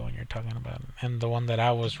 I see the one you're talking about. And the one that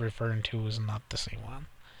I was referring to was not the same one.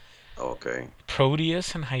 Okay.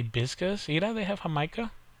 Proteus and hibiscus. Mira, they have Jamaica.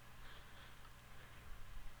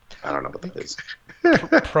 I don't know what that is.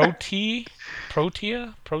 Protea.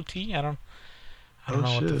 I don't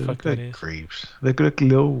know what the fuck Look that like is. grapes. They look like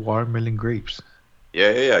little watermelon grapes.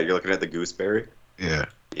 Yeah. You're looking at the gooseberry. Yeah.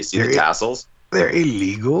 You see the tassels? They're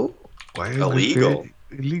illegal? Why are Illegal?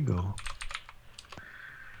 they illegal?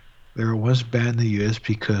 They were once banned in the U.S.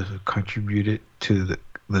 because it contributed to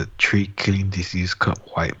the tree-killing disease called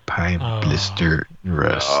white pine Oh. blister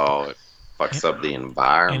rust. Oh, it fucks up the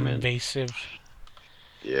environment. Invasive.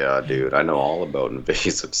 Yeah, dude, I know all about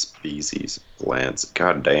invasive species, plants.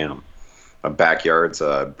 God damn. My backyard's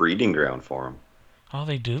a breeding ground for them. Oh,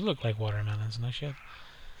 they do look like watermelons. No shit.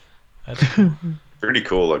 That's cool. Pretty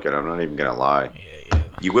cool looking, I'm not even gonna lie. Yeah.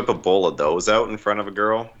 You whip a bowl of those out in front of a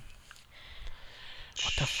girl.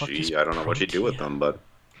 What the fuck is I don't know what you do with Protea? them, but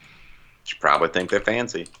she probably think they're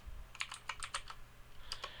fancy.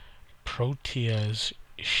 Proteas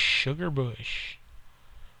sugarbush.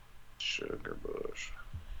 Sugar bush.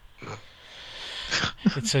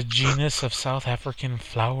 It's a genus of South African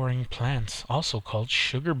flowering plants, also called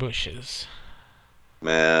sugar bushes.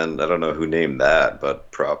 Man, I don't know who named that,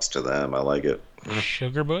 but props to them. I like it.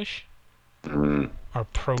 Sugar bush Mm, or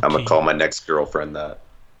protea? I'm gonna call my next girlfriend that.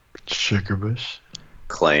 Sugar bush.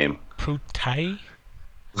 Claim. Protea?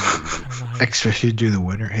 I don't know how you- Especially during the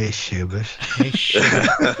winter. Hey, sugar bush. Hey,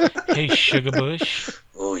 sugar. Hey, sugar bush.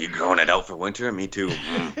 Oh, you growing it out for winter? Me too.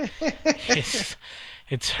 Mm.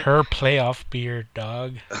 It's her playoff beer,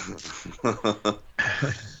 dog.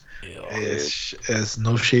 Ew. It's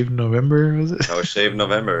No Shave November, was it? No Shave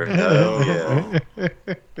November. Hell yeah.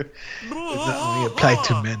 It's not only applied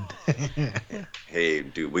to men. Hey,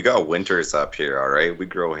 dude, we got winters up here, all right? We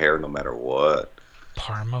grow hair no matter what.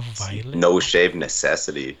 Parma violet. No shave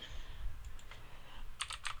necessity.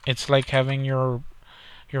 It's like having your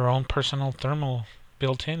own personal thermal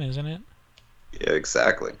built in, isn't it? Yeah,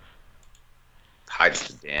 exactly. Hides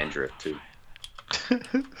the dandruff, too.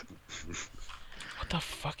 What the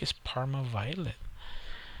fuck is Parma violet?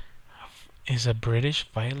 Is a British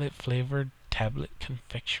violet flavored tablet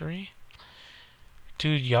confectionery?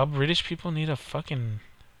 Dude, y'all British people need to fucking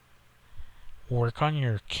work on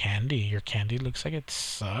your candy. Your candy looks like it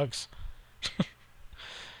sucks.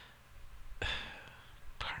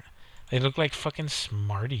 They look like fucking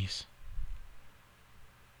Smarties.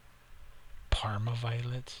 Parma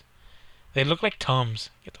violets. They look like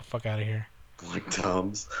Tums. Get the fuck out of here. Like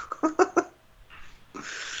Tums.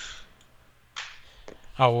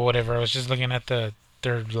 Oh, well, whatever. I was just looking at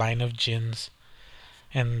their line of gins.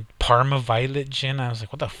 And Parma Violet gin. I was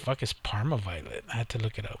like, what the fuck is Parma Violet? I had to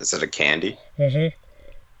look it up. Is it a candy? Mm-hmm.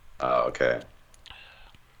 Oh, okay.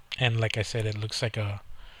 And like I said, it looks like a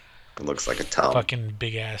It looks like a Tum. fucking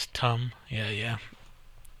big ass Tum. Yeah.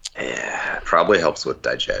 Yeah, probably helps with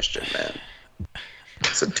digestion, man.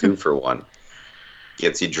 It's a 2-for-1.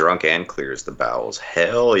 Gets you drunk and clears the bowels.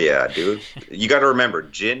 Hell yeah, dude. You got to remember,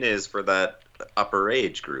 gin is for that upper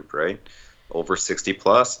age group, right? Over 60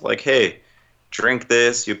 plus. Like, hey, drink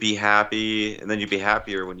this, you'll be happy, and then you'll be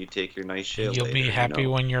happier when you take your nice shit. You'll later, be happy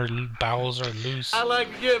when your bowels are loose. I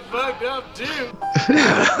like to get fucked up too.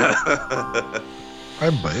 My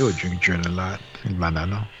buddy would drink gin a lot. In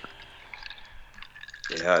Manano.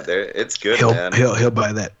 Yeah, it's good, He'll man. he'll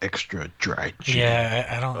buy that extra dry gin. Yeah,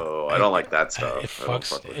 I don't. Oh, I don't like that stuff. It I don't fucks.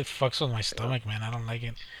 fuck with It fucks with my stomach, man. I don't like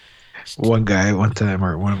it. One guy, one time,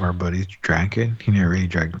 one of our buddies drank it. He never really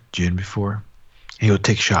drank gin before. He would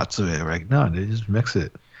take shots of it. We're like, no, dude, just mix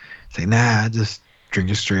it. It's like, nah, just drink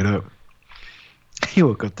it straight up. He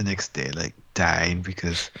woke up the next day, like, dying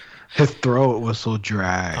because his throat was so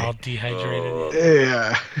dry. All dehydrated.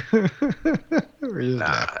 Yeah. We're just Nah,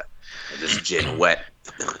 like, this gin wet.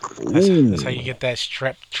 That's how you get that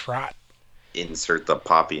strep trot. Insert the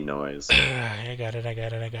poppy noise. I got it.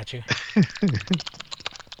 I got you.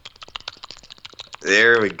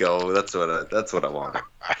 There we go. That's what I want.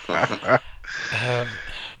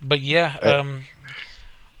 But yeah.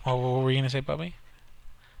 What were you gonna say, Bobby?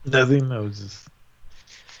 nothing. I was just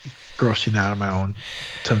grossing out of my own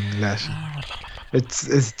tongue lashing.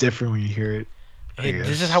 It's different when you hear it.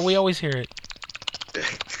 This is how we always hear it.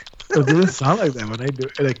 It doesn't sound like that when I do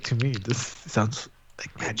it. Like, to me, this sounds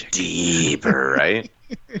like magic. Deeper, right?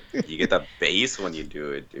 You get the bass when you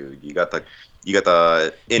do it, dude. You got the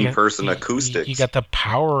in-person acoustics. You got the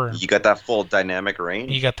power. You got that full dynamic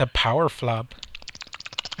range. You got the power flop.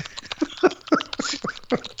 You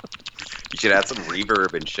should add some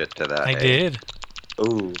reverb and shit to that. I did.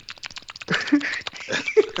 Ooh.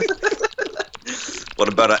 What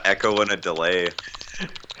about an echo and a delay?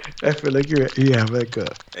 I feel like you have like a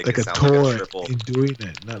Make like it a sound like a tour triple. in doing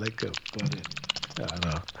it, not like a button. I don't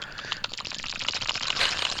know.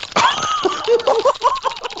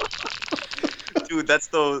 Dude,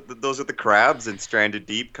 those are the crabs in Stranded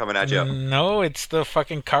Deep coming at you. No, it's the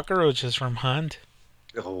fucking cockroaches from Hunt.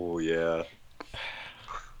 Oh yeah.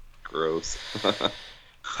 Gross.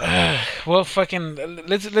 Well, fucking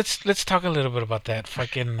let's talk a little bit about that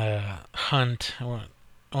fucking Hunt.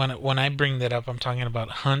 When I bring that up, I'm talking about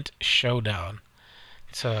Hunt Showdown.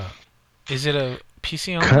 Is it a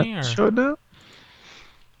PC only or? Showdown?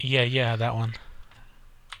 Yeah, that one.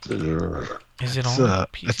 Is it It's, on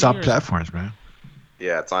PC? it's on or- platforms, man.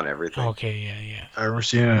 Yeah, it's on everything. Okay, yeah. I remember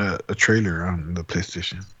seeing a trailer on the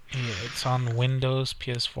PlayStation. Yeah, it's on Windows,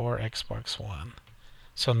 PS4, Xbox One.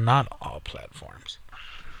 So not all platforms.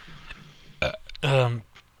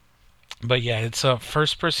 But yeah, it's a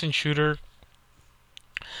first-person shooter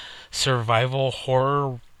survival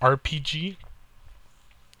horror RPG.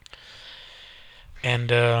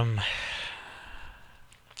 And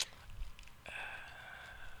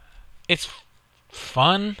it's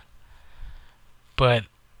fun, but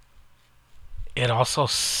it also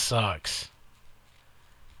sucks.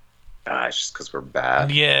 It's just because we're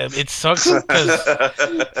bad. Yeah, it sucks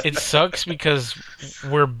because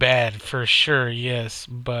we're bad for sure. Yes,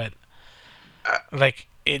 but like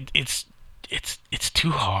it's too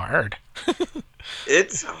hard.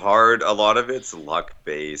 It's hard. A lot of it's luck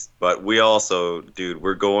based, but we also, dude,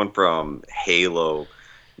 we're going from Halo,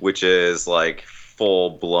 which is like full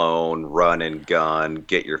blown run and gun,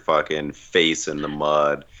 get your fucking face in the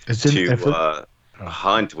mud, to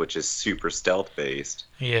Hunt, which is super stealth based.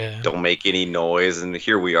 Yeah. Don't make any noise, and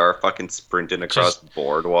here we are fucking sprinting across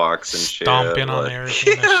boardwalks and shit. Stomping on like-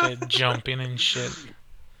 everything and shit, jumping and shit.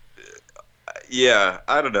 Yeah,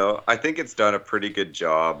 I don't know. I think it's done a pretty good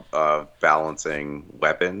job of balancing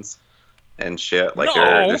weapons and shit. Like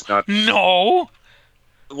there's not. No.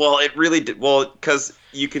 Well, it really did. Well, because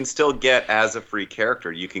you can still get, as a free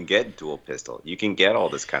character, you can get dual pistol. You can get all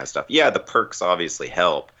this kind of stuff. Yeah, the perks obviously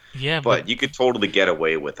help. Yeah, But you could totally get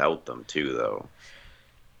away without them too, though.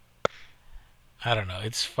 I don't know.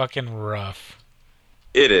 It's fucking rough.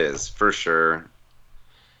 It is for sure.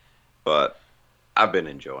 But I've been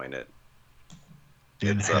enjoying it.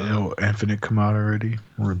 Didn't Halo Infinite come out already?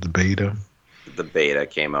 Or the beta? The beta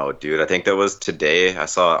came out, dude. I think that was today. I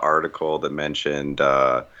saw an article that mentioned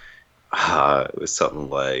It was something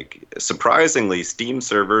like, surprisingly, Steam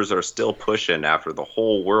servers are still pushing after the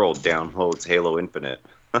whole world downloads Halo Infinite.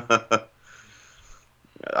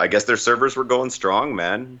 I guess their servers were going strong,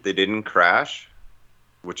 man. They didn't crash,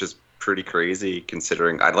 which is pretty crazy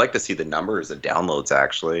considering. I'd like to see the numbers of downloads,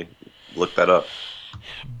 actually. Look that up.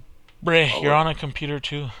 Bray, you're on a computer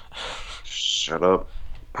too. Shut up.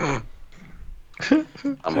 I'm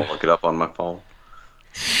gonna look it up on my phone.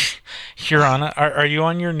 You're on a, are you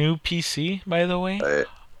on your new PC, by the way?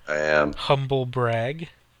 I am. Humble brag.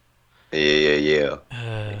 Yeah.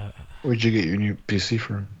 Where'd you get your new PC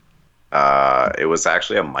from? It was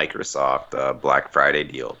actually a Microsoft Black Friday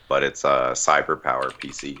deal, but it's a CyberPower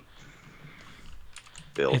PC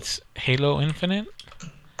build. It's Halo Infinite?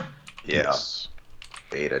 Yeah. Yes.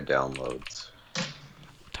 Beta downloads.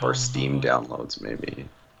 Or Steam downloads, maybe.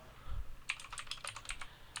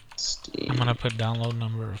 Steam. I'm gonna put download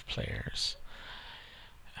number of players.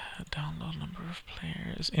 Download number of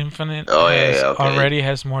players. Infinite Okay. already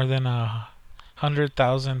has more than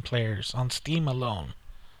 100,000 players on Steam alone.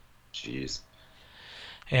 Jeez.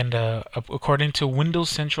 And according to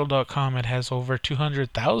WindowsCentral.com, it has over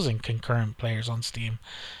 200,000 concurrent players on Steam.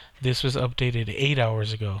 This was updated 8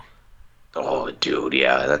 hours ago. Oh, dude,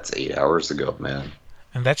 yeah, that's 8 hours ago, man.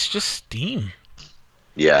 And that's just Steam.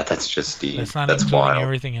 Yeah, that's just Steam. That's not That's including wild.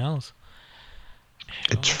 everything else.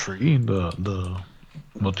 It's free. The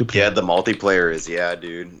multiplayer. Yeah, the multiplayer is,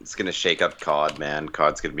 dude. It's going to shake up COD, man.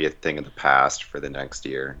 COD's going to be a thing of the past for the next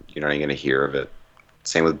year. You're not even going to hear of it.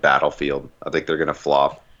 Same with Battlefield. I think they're going to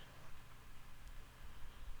flop.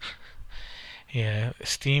 Yeah,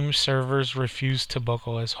 Steam servers refuse to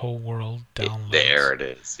buckle as whole world downloads. There it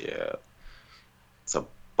is, yeah. It's a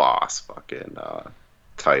boss fucking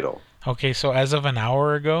title. Okay, so as of an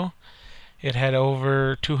hour ago, it had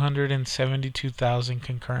over 272,000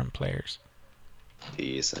 concurrent players.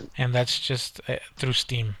 Decent. And that's just through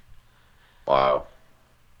Steam. Wow.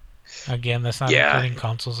 Again, that's not including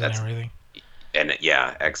consoles and everything. And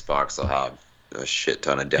yeah, Xbox will have a shit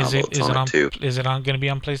ton of Is downloads it on it too. Is it going to be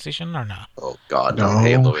on PlayStation or not? Oh god, no. No,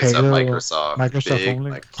 Halo is a Halo, Microsoft. Microsoft big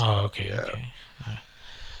only. Microsoft, Oh, okay, yeah. okay.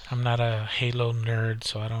 I'm not a Halo nerd,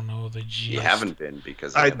 so I don't know the gist. You haven't been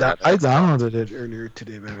because I you never had I Xbox. downloaded it earlier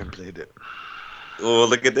today, but I haven't played it. Oh,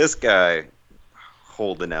 look at this guy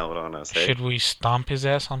holding out on us. Hey? Should we stomp his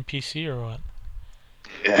ass on PC or what?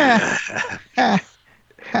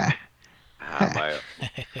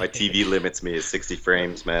 My TV limits me at 60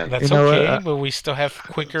 frames, man. That's You know what, okay, but we still have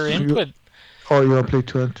quicker you- input. Oh, you want to play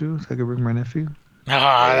 2 on 2 so I can bring my nephew?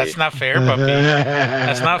 Ah, that's not fair, puppy.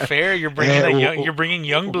 That's not fair. You're bringing Eh, you're bringing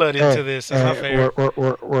young blood into this. That's not fair.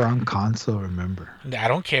 We're on console, remember? I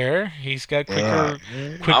don't care. He's got Yeah.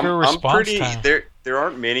 quicker response time. There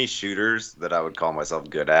aren't many shooters that I would call myself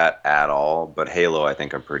good at all, but Halo, I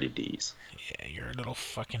think I'm pretty decent. Yeah, you're a little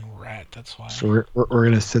fucking rat. That's why. So we're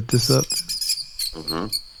gonna set this up. Mm-hmm.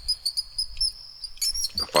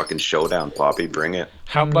 A fucking showdown, Poppy, bring it.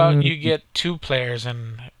 How about you get 2 players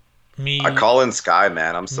and me? I call in Sky,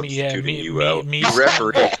 man. I'm substituting you out. me- You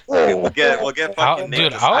referee. We'll get fucking Dude,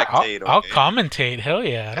 Nick to I'll spectate, I'll okay? commentate. Hell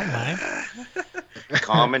yeah, I don't mind.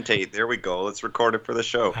 Commentate. There we go. Let's record it for the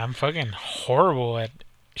show. I'm fucking horrible at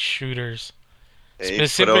shooters, Hey, put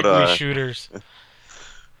specifically out a- shooters.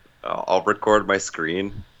 I'll record my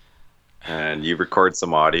screen, and you record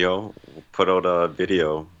some audio. We'll put out a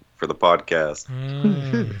video for the podcast.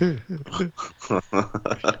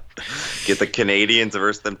 Get the Canadians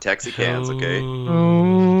versus them Texicans, okay?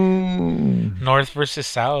 Ooh. North versus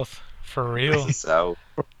South, for real. So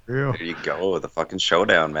Real. there you go, the fucking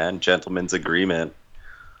showdown, man. Gentleman's agreement.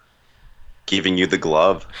 Giving you the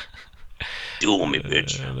glove. Duel me,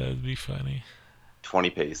 bitch. That'd be funny.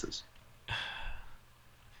 20 paces.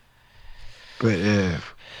 But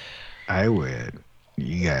if I win,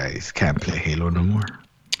 you guys can't play Halo no more.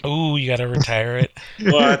 Ooh, you gotta retire it.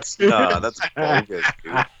 What? Nah, that's bogus,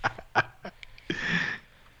 dude.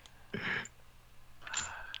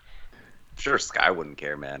 Sure, Sky wouldn't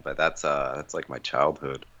care, man, but that's like my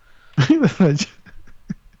childhood.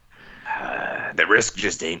 The risk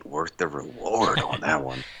just ain't worth the reward on that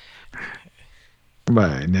one.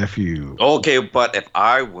 My nephew. Okay, but if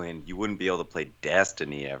I win, you wouldn't be able to play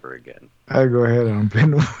Destiny ever again. I go ahead and play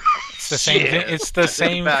no more. It's the same thing. It's the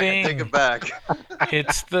same I thing. take it back.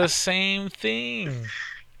 It's the same thing.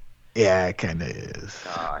 Yeah, it kind of is.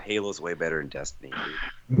 Halo's way better than Destiny,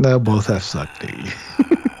 dude. No, both have sucked.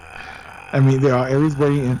 I mean, they're always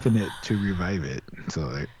waiting infinite to revive it, so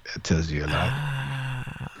it tells you a lot.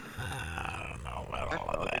 I don't know about all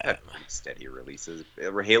of They've that. had pretty steady releases.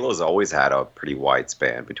 Halo's always had a pretty wide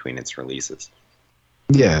span between its releases.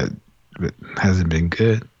 Yeah, but hasn't been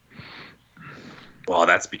good. Well,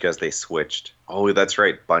 that's because they switched. Oh, that's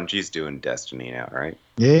right. Bungie's doing Destiny now, right?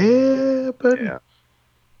 Yeah, but Yeah.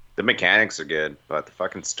 The mechanics are good, but the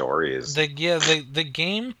fucking story is. The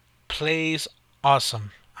game plays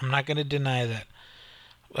awesome. I'm not gonna deny that.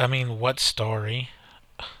 I mean, what story?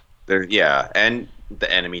 And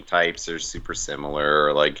the enemy types are super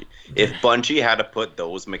similar. Like, if Bungie had to put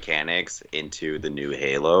those mechanics into the new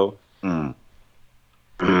Halo,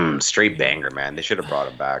 straight banger, man. They should have brought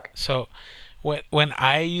it back. So, when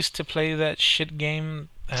I used to play that shit game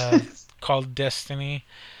called Destiny,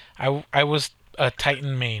 I was a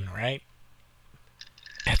Titan main, right?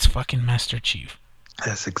 That's fucking Master Chief.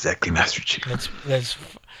 that's exactly Master Chief.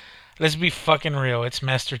 Let's be fucking real. It's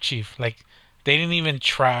Master Chief. Like, they didn't even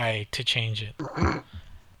try to change it.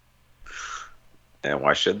 And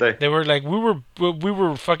why should they? They were like, we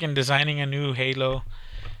were fucking designing a new Halo,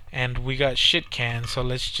 and we got shit canned. So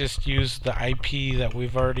let's just use the IP that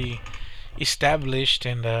we've already established,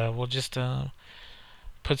 and we'll just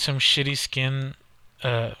put some shitty skin.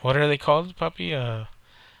 What are they called, puppy? The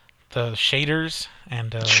shaders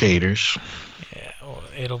and Shaders. yeah,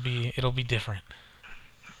 it'll be different.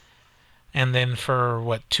 And then for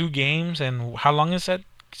what, 2 games, and how long has that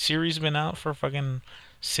series been out for? Fucking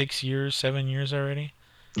 6 years, 7 years already.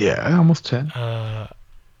 Yeah, almost 10.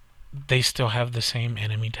 They still have the same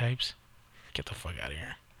enemy types. Get the fuck out of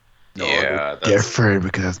here. Yeah, that's Different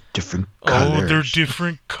because that's different colors. Oh, they're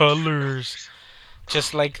different colors.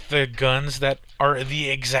 Just like the guns that are the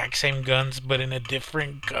exact same guns, but in a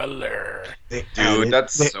different color. They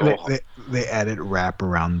added wrap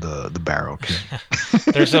around the barrel.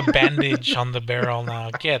 There's a bandage on the barrel now.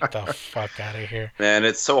 Get the fuck out of here. Man,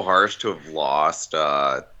 it's so harsh to have lost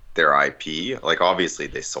their IP. Like, obviously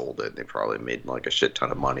they sold it. They probably made like a shit ton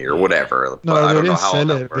of money or whatever. No, but I they don't know didn't how sell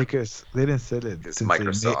that it worked. because they didn't sell it. Because since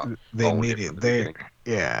Microsoft they owned made it it from the there. beginning.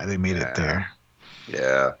 Yeah, they made it there.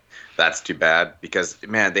 Yeah, that's too bad because,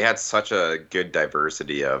 man, they had such a good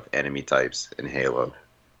diversity of enemy types in Halo.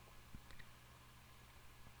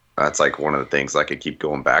 That's like one of the things I could keep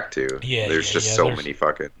going back to. Yeah, there's yeah, just yeah, so there's- many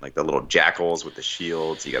fucking, like, the little jackals with the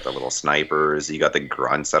shields. You got the little snipers. You got the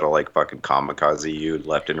grunts that'll like fucking kamikaze you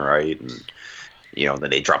left and right, and then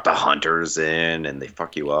they drop the hunters in and they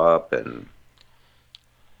fuck you up, and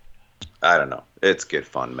I don't know. It's good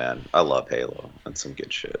fun, man. I love Halo. That's some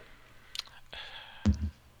good shit.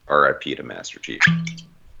 R.I.P. to Master Chief.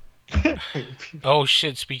 Oh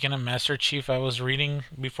shit, speaking of Master Chief, I was reading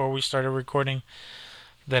before we started recording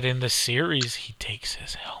that in the series he takes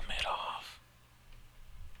his helmet off.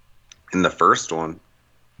 In the first one,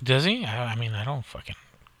 Does he? I mean, I don't fucking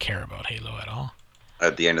care about Halo at all.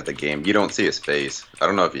 at the end of the game, you don't see his face. I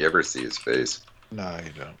don't know if you ever see his face. No,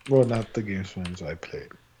 you don't. Well, not the games ones I played.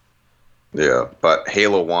 Yeah, but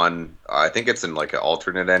Halo 1, I think it's in like an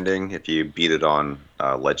alternate ending if you beat it on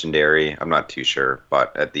Legendary. I'm not too sure,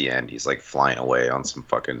 but at the end he's like flying away on some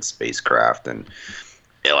fucking spacecraft, and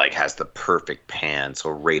it like has the perfect pan, so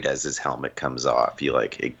right as his helmet comes off,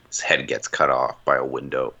 his head gets cut off by a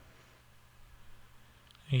window.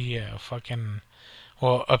 Yeah, fucking.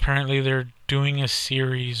 Well, apparently they're doing a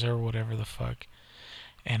series or whatever the fuck,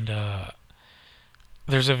 and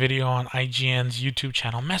there's a video on IGN's YouTube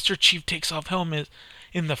channel. Master Chief takes off helmet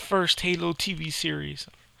in the first Halo TV series.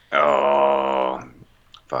 Oh,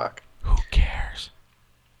 fuck. Who cares?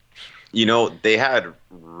 They had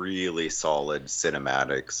really solid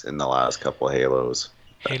cinematics in the last couple of Halos.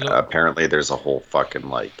 Halo. Apparently there's a whole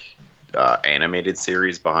fucking animated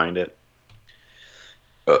series behind it.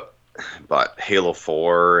 But Halo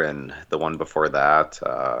 4 and the one before that,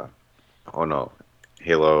 Halo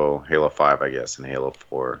 5, I guess, and Halo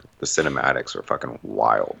 4, the cinematics are fucking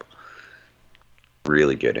wild.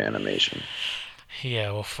 Really good animation.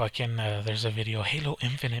 Yeah, well, fucking, there's a video. Halo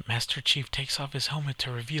Infinite, Master Chief takes off his helmet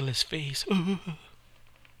to reveal his face. Who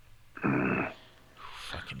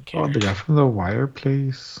fucking Oh, cares? the guy from The Wire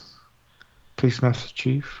plays Master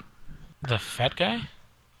Chief. The fat guy?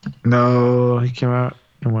 No, he came out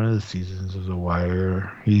in one of the seasons of The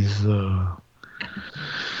Wire. He's seen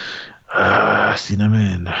him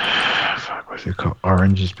in what's it called?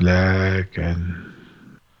 Orange is Black, and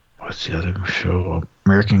what's the other show?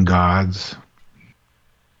 American Gods.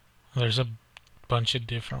 There's a bunch of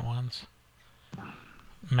different ones.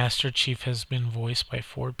 Master Chief has been voiced by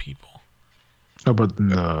 4 people. No, but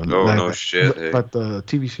no shit, hey. But the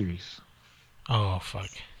TV series. Oh, fuck.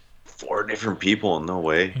 4 different people, no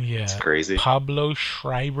way. Yeah. It's crazy. Pablo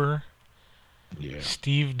Schreiber, Yeah.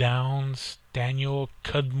 Steve Downs, Daniel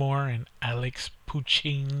Cudmore, and Alex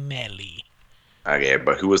Puccinelli. Okay,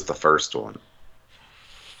 but who was the first one?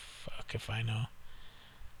 Fuck if I know.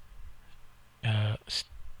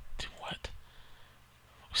 What?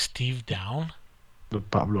 Steve Down The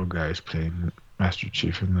Pablo guy is playing Master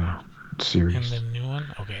Chief in the in series. the new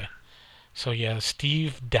one. Okay, so yeah,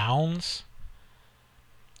 Steve Downs.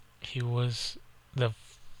 He was the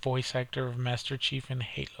voice actor of Master Chief in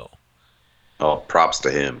Halo. Oh, props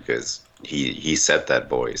to him because he set that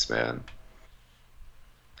voice, man.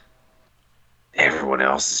 Everyone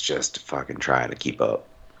else is just fucking trying to keep up.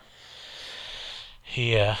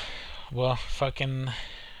 Yeah, well, fucking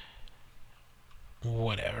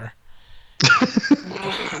whatever.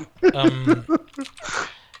 um,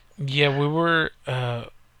 yeah, we were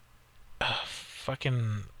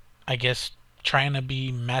fucking, I guess, trying to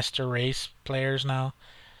be master race players now,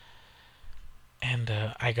 and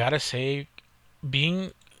I gotta say,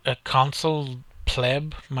 being a console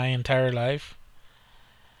pleb my entire life,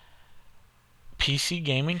 PC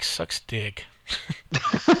gaming sucks dick.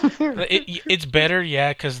 It's better,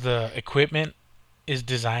 yeah, because the equipment is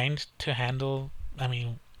designed to handle, I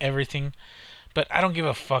mean, everything. But I don't give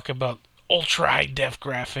a fuck about ultra high def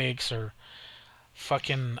graphics or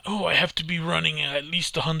fucking, oh, I have to be running at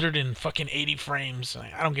least 180 frames.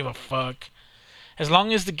 I don't give a fuck. As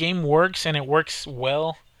long as the game works and it works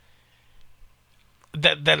well,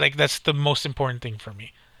 that's the most important thing for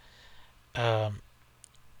me.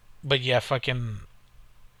 But yeah, fucking.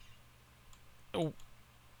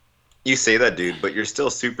 You say that, dude, but you're still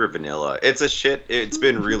super vanilla. It's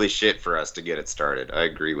been really shit for us to get it started. I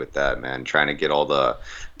agree with that, man. Trying to get all the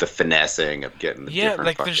finessing of getting the different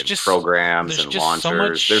like fucking there's just programs and just so launchers.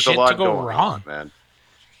 much There's a shit lot to go going wrong. on, man.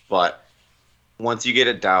 But once you get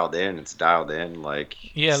it dialed in, it's dialed in.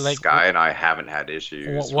 Like, Yeah, like Sky and I haven't had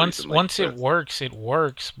issues. once recently it works, it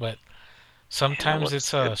works. But sometimes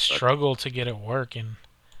it's a struggle to get it working.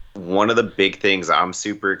 One of the big things I'm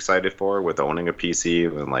super excited for with owning a PC,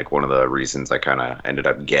 and like one of the reasons I kind of ended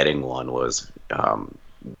up getting one was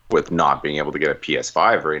with not being able to get a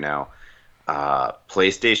PS5 right now.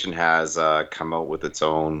 PlayStation has come out with its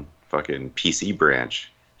own fucking PC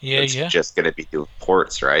branch. Yeah, it's just going to be doing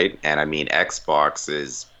ports, right? And I mean, Xbox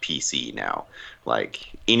is PC now. Like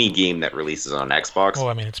any game that releases on Xbox. Oh,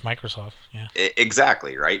 I mean, it's Microsoft. Yeah.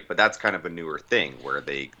 Exactly, right? But that's kind of a newer thing where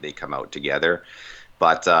they come out together.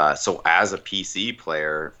 But so as a PC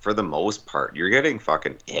player, for the most part, you're getting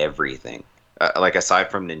fucking everything. Like aside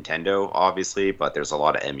from Nintendo, obviously, but there's a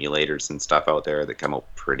lot of emulators and stuff out there that come out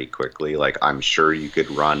pretty quickly. Like I'm sure you could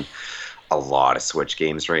run a lot of Switch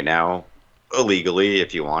games right now illegally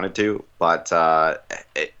if you wanted to. But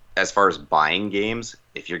as far as buying games,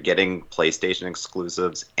 if you're getting PlayStation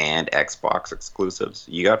exclusives and Xbox exclusives,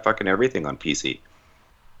 you got fucking everything on PC.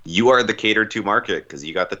 You are the catered to market because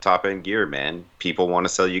you got the top end gear, man. People want to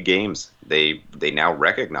sell you games. They now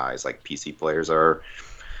recognize like PC players they're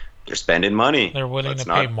spending money. They're willing to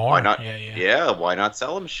pay more. Why not? Yeah. Why not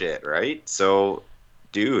sell them shit, right? So,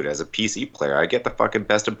 dude, as a PC player, I get the fucking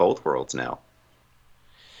best of both worlds now.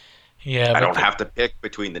 Yeah, I don't have to pick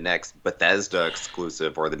between the next Bethesda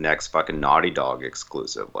exclusive or the next fucking Naughty Dog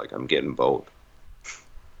exclusive. Like I'm getting both.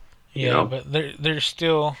 Yeah, you know? But there's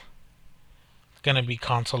still gonna be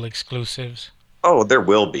console exclusives. Oh, there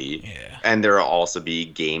will be. Yeah. And there will also be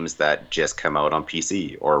games that just come out on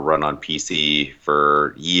PC or run on PC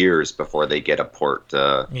for years before they get a port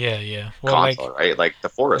to well, console, right? Like The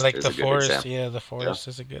Forest like is the a good Forest, example. Yeah, The Forest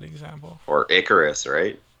is a good example. Or Icarus,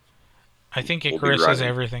 right? I think Icarus is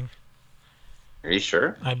everything. Are you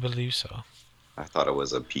sure? I believe so. I thought it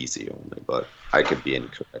was a PC only, but I could be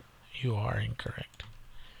incorrect. You are incorrect.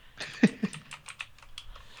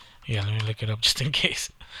 Yeah, let me look it up just in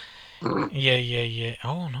case. Yeah.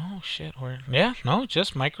 Oh, no, shit.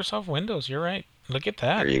 Just Microsoft Windows. You're right. Look at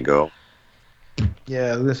that. There you go.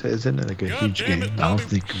 Yeah, this isn't it like a huge game. I don't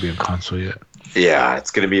think it could be a console yet. Yeah,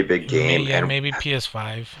 it's going to be a big game. Maybe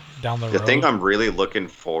PS5 down the road. The thing I'm really looking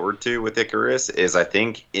forward to with Icarus is I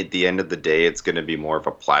think at the end of the day, it's going to be more of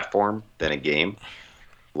a platform than a game.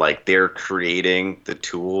 Like they're creating the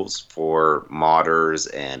tools for modders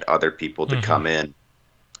and other people to come in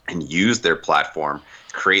and use their platform,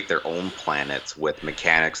 create their own planets with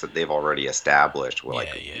mechanics that they've already established, with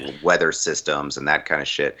weather systems and that kind of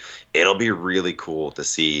shit. It'll be really cool to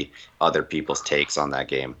see other people's takes on that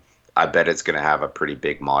game. I bet it's going to have a pretty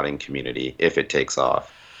big modding community if it takes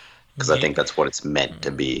off, because I think that's what it's meant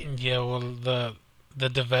to be. Yeah, well, the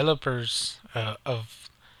developers of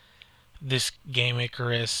this game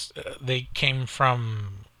Icarus, they came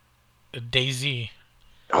from DayZ.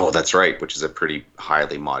 Oh, that's right, which is a pretty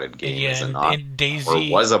highly modded game, is it not? And DayZ, or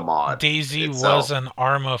was a mod. DayZ itself. was an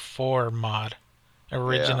Arma 4 mod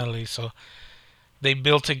originally, so they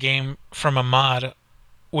built a game from a mod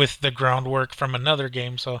with the groundwork from another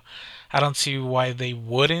game, so I don't see why they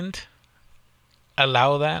wouldn't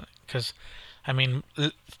allow that because, I mean,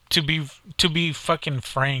 to be fucking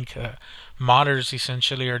frank, modders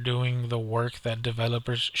essentially are doing the work that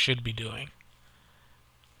developers should be doing.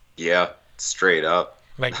 Yeah, straight up.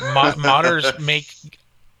 Like modders make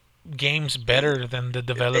games better than the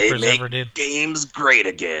They developers make ever did. games great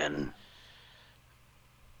again.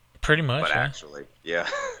 Pretty much. But Yeah. actually, yeah,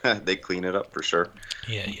 they clean it up for sure.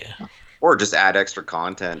 Yeah. Yeah. Or just add extra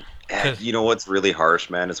content. And 'Cause- you know what's really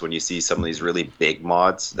harsh, man, is when you see some of these really big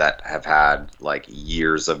mods that have had like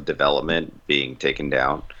years of development being taken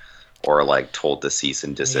down or like told to cease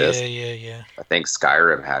and desist. Yeah. I think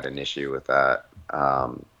Skyrim had an issue with that.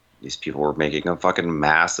 These people were making a fucking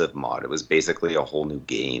massive mod. It was basically a whole new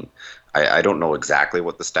game. I don't know exactly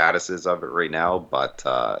what the status is of it right now, but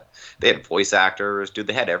they had voice actors, dude.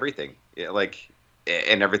 They had everything, yeah, like,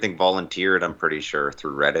 and everything volunteered. I'm pretty sure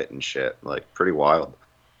through Reddit and shit. Like, pretty wild.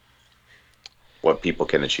 What people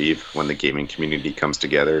can achieve when the gaming community comes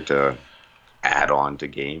together to add on to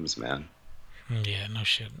games, man. Yeah. No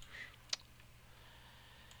shit.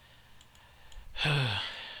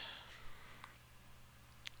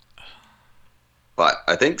 But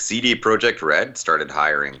I think CD Projekt Red started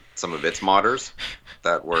hiring some of its modders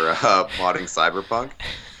that were modding Cyberpunk.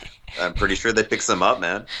 I'm pretty sure they picked some up,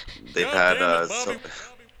 man. They've had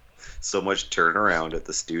so much turnaround at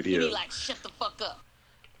the studio. Like, shut the fuck up.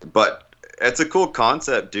 But it's a cool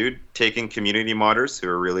concept, dude. Taking community modders who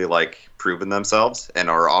are really like proving themselves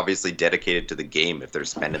and are obviously dedicated to the game if they're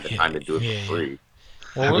spending the time to do it for free.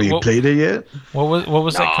 Have you played it yet? What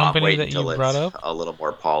was that Nah, company wait that you until brought it's up? a little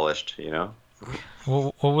more polished, you know?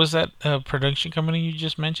 What was that production company you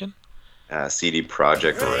just mentioned? CD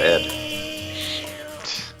Projekt Red.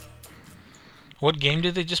 What game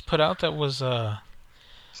did they just put out that was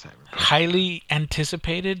highly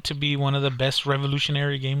anticipated to be one of the best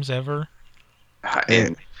revolutionary games ever?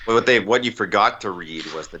 And what you forgot to read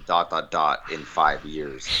was the ... in 5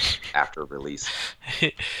 years after release.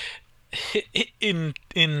 in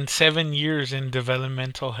 7 years in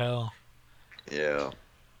developmental hell. Yeah.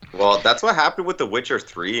 Well, that's what happened with The Witcher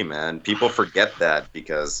 3, man. People forget that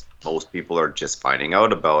because most people are just finding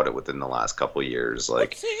out about it within the last couple years.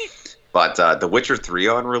 But The Witcher 3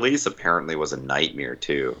 on release apparently was a nightmare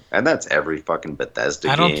too, and that's every fucking Bethesda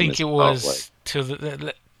game. I don't think as it well, was to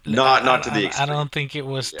the not to the I extreme. don't think it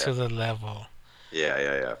was to the level.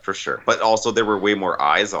 Yeah, for sure. But also there were way more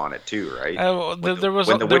eyes on it too, right? There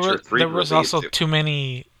was also too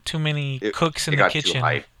many cooks in the kitchen. Too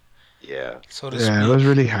hyped. Yeah. So to speak. It was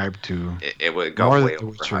really hyped too. It got way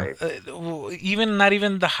overhyped. Not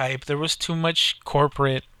even the hype. There was too much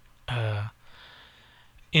corporate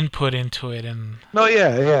input into it, and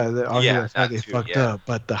they fucked up.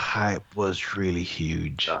 But the hype was really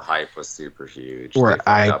huge. The hype was super huge. Where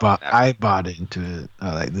I bought into it.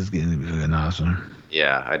 I like this game is really awesome.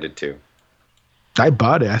 Yeah, I did too. I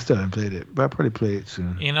bought it. I still haven't played it, but I'll probably play it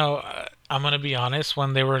soon. You know, I'm gonna be honest.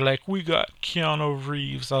 When they were like, "We got Keanu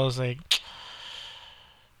Reeves," I was like,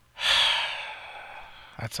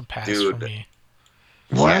 "That's a pass for me."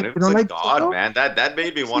 What? You don't like God, man. That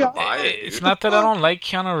made me want to buy it. Dude. It's not that I don't like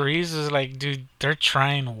Keanu Reeves. It's like, dude, they're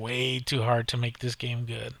trying way too hard to make this game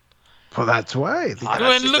good. Well, that's why.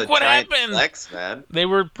 And look what happened. Flex, man. They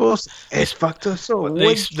were. It's fucked up. So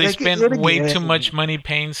they spent way too much money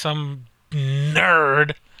paying some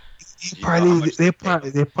nerd. They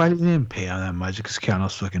probably didn't pay on that much because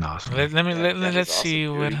Keanu's fucking awesome. Let's see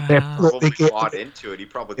what. They bought into it. He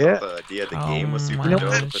probably thought the idea of the game was super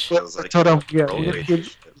dope.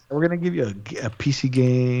 We're gonna give you a PC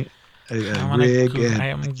game, a rig,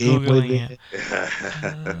 and a game with it.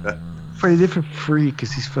 Pretty different free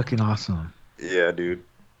because he's fucking awesome. Yeah, dude.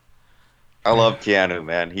 I love Keanu,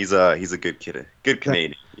 man. He's a good kid, good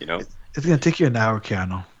Canadian. You know. It's gonna take you an hour,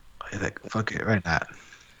 Keanu. Like fuck it, right now.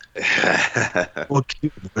 We'll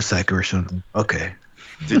keep a motorcycle or something. Okay.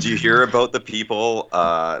 Did you hear about the people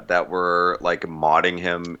that were like modding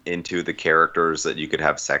him into the characters that you could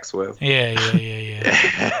have sex with? Yeah.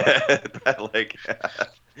 Like,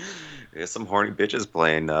 there's some horny bitches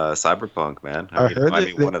playing Cyberpunk, man. I heard I'd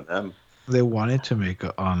be one of them. They wanted to make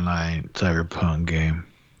an online Cyberpunk game.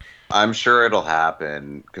 I'm sure it'll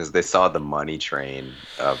happen because they saw the money train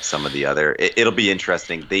of some of the other. It'll be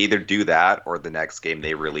interesting. They either do that or the next game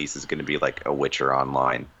they release is going to be like a Witcher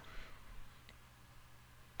Online.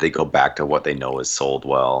 They go back to what they know is sold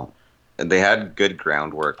well. And they had good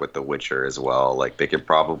groundwork with The Witcher as well. Like they could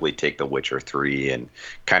probably take The Witcher 3 and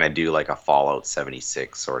kind of do like a Fallout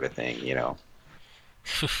 76 sort of thing, you know?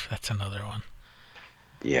 That's another one.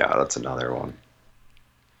 Yeah, that's another one.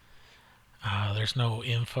 There's no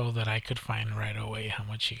info that I could find right away how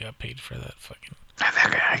much he got paid for that fucking...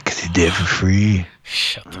 That guy, because he did it for free.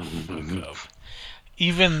 Shut the fuck up.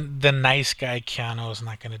 Even the nice guy Keanu is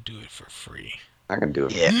not gonna do it for free. I can do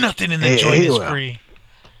it. Yeah. Nothing in the Hey, joint hey, is well. free.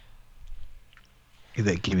 He's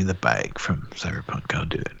like, give me the bike from Cyberpunk. I'll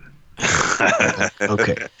do it.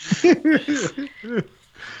 Okay.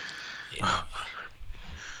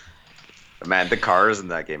 Man, the cars in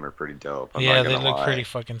that game are pretty dope. I'm Yeah, not they gonna look lie. pretty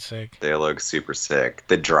fucking sick. They look super sick.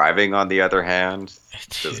 The driving, on the other hand,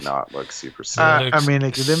 does Dude, not look super sick. It looks I mean,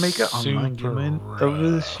 like, if they make an online super game of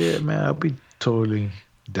this rough. shit, man, I'll be totally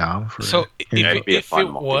down for So it. It'd be a if fun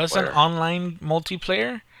it was an multiplayer. online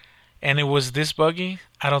multiplayer and it was this buggy,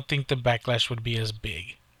 I don't think the backlash would be as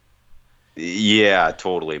big. Yeah,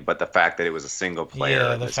 totally. But the fact that it was a single player,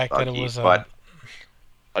 Yeah, and the this fact that it buggy- was a- But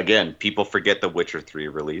again, people forget the Witcher 3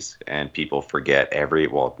 release, and people forget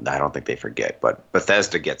well, I don't think they forget, but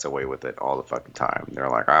Bethesda gets away with it all the fucking time. They're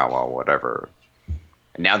like, oh, well, whatever.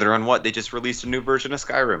 And now they're on what? They just released a new version of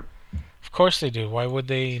Skyrim. Of course they do. Why would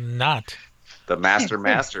they not? The Master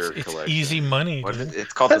It's Collection. easy money, What is dude. it?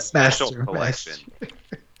 It's called the Special Master, Collection.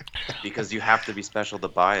 Because you have to be special to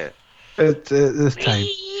buy it. It's this time.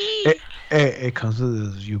 It comes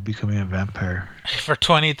with you becoming a vampire. For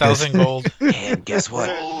 20,000 gold. And guess what?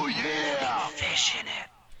 Oh yeah! Fish in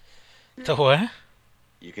it. The what?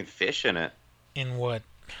 You can fish in it. In what?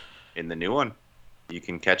 In the new one, you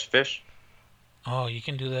can catch fish. Oh, you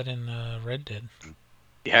can do that in Red Dead.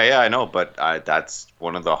 Yeah, I know, but that's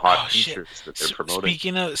one of the hot Oh, shit. features that they're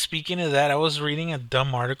promoting. Speaking of that, I was reading a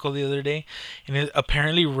dumb article the other day, and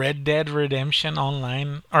apparently Red Dead Redemption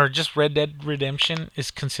Online, or just Red Dead Redemption,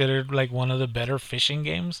 is considered like one of the better fishing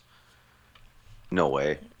games. No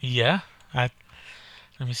way. Yeah, let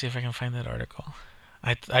me see if I can find that article.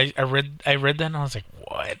 I read that and I was like,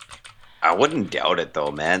 what? I wouldn't doubt it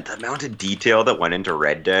though, man. The amount of detail that went into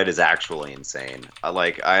Red Dead is actually insane.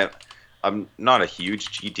 I'm not a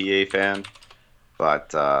huge GTA fan,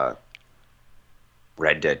 but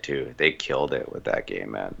Red Dead 2, they killed it with that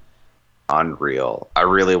game, man. Unreal. I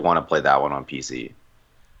really want to play that one on PC.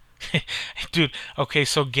 Dude, okay,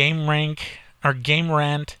 so Game Rant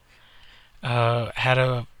had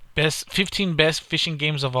a 15 best fishing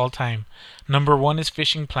games of all time. Number 1 is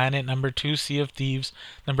Fishing Planet. Number 2, Sea of Thieves.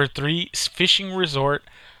 Number 3, Fishing Resort.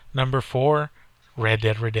 Number 4, Red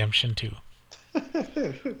Dead Redemption 2.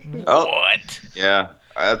 Oh, What? yeah,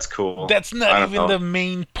 that's cool. That's I not don't even know. the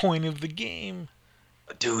main point of the game.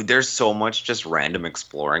 Dude, there's so much just random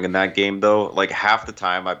exploring in that game, though. Like, half the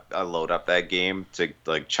time I load up that game to,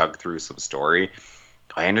 like, chug through some story,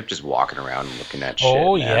 I end up just walking around and looking at shit.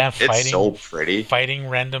 Oh, man. yeah, It's so pretty. Fighting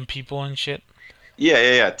random people and shit.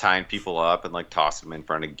 Yeah. Tying people up and, like, tossing them in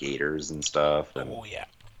front of gators and stuff. And, Oh, yeah.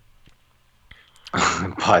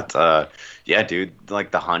 but, yeah, dude,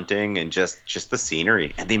 like, the hunting and just the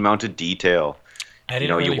scenery and the amount of detail. I You didn't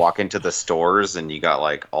know, really... you walk into the stores and you got,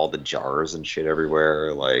 like, all the jars and shit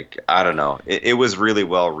everywhere. Like, I don't know. It was really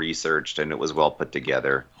well researched and it was well put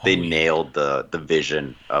together. They Oh, yeah. nailed the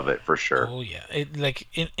vision of it for sure. Oh yeah,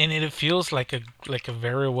 it feels like a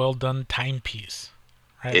very well done timepiece,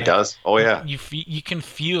 right? It Like, does. Oh, yeah. You can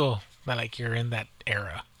feel that like you're in that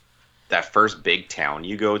era. That first big town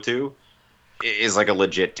you go to is like a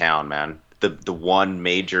legit town, man. The one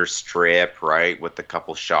major strip, right, with the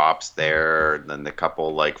couple shops there, and then the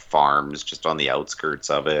couple like farms just on the outskirts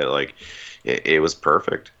of it. Like, it was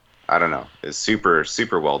perfect. I don't know. It's super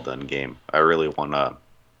well done game. I really want to.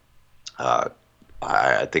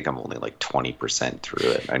 I think I'm only like 20% through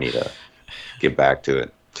it. I need to get back to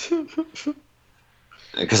it.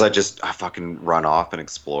 Because I fucking run off and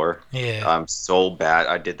explore. Yeah. I'm so bad.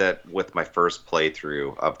 I did that with my first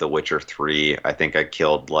playthrough of The Witcher 3. I think I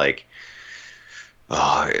killed like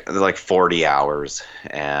 40 hours,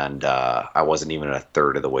 and I wasn't even a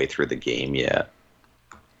third of the way through the game yet.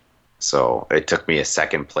 So it took me a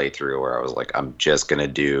second playthrough where I was like, I'm just going to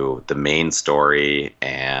do the main story,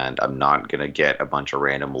 and I'm not going to get a bunch of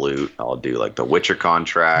random loot. I'll do like the Witcher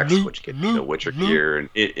contracts, which get me the Witcher gear. And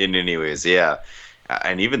in anyways, yeah.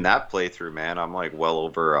 And even that playthrough, man, I'm like well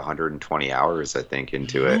over 120 hours, I think,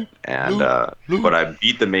 into it. And but I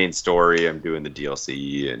beat the main story. I'm doing the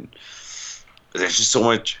DLC, and there's just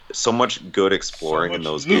so much good exploring in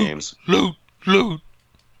those games. Loot.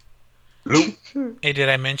 Hey, did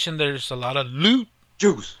I mention there's a lot of loot?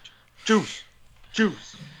 Juice.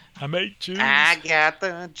 I made juice. I got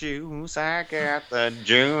the juice.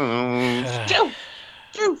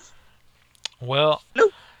 Juice. Well,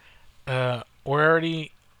 Loot. we're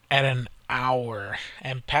already at an hour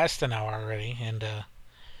and past an hour already, and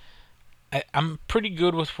I'm pretty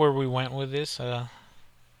good with where we went with this.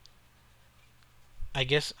 I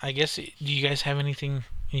guess. Do you guys have anything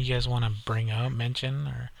you guys want to mention,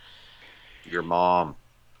 or Your mom.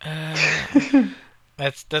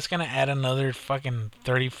 that's gonna add another fucking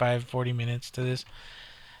 35, 40 minutes to this,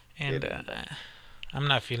 and I'm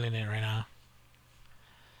not feeling it right now.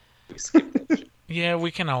 We skipped that shit. Yeah,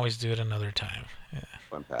 we can always do it another time.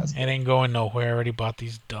 Went past It ain't going nowhere. I already bought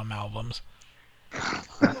these dumb albums.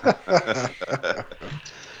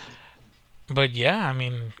 But yeah, I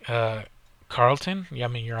mean, Carlton, I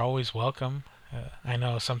mean, you're always welcome. I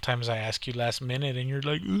know sometimes I ask you last minute and you're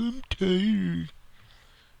like, I'm tired.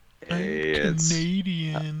 Hey, I'm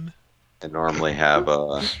Canadian. I normally have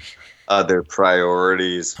other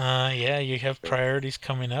priorities. Yeah, you have priorities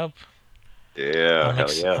coming up. Yeah,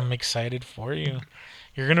 hell yeah. I'm excited for you.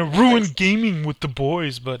 You're gonna ruin gaming with the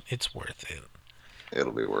boys, but it's worth it.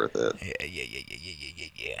 It'll be worth it.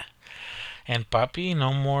 Yeah. And Papi,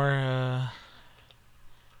 no more.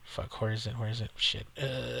 Fuck, where is it? Shit.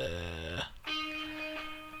 I'm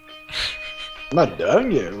not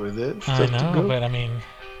done yet with it. I know, but I mean,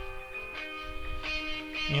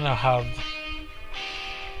 you know how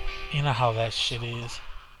that shit is.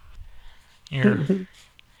 You're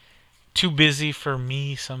too busy for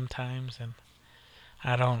me sometimes, and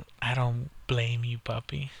I don't blame you,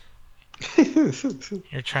 puppy.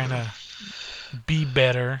 You're trying to be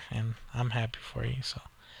better, and I'm happy for you, so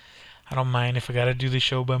I don't mind. If I gotta do the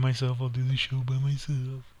show by myself, I'll do the show by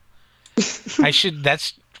myself.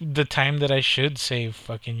 That's the time that I should save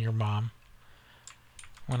fucking your mom,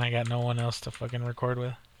 when I got no one else to fucking record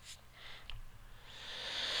with.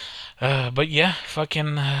 But yeah,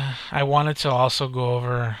 fucking, I wanted to also go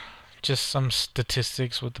over just some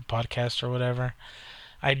statistics with the podcast or whatever.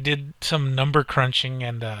 I did some number crunching,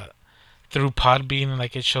 and through Podbean,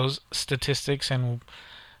 like, it shows statistics, and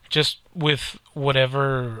just with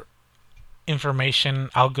whatever information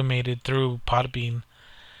amalgamated through Podbean,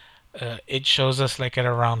 it shows us like at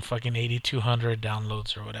around fucking 8,200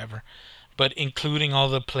 downloads or whatever. But including all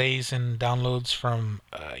the plays and downloads from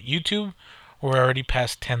YouTube, we're already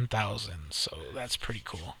past 10,000, so that's pretty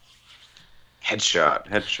cool.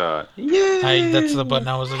 Headshot. Yeah. That's the button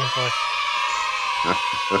I was looking for.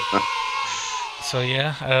 So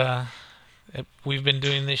yeah, we've been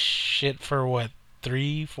doing this shit for what,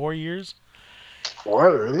 3-4 years? What,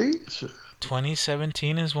 really?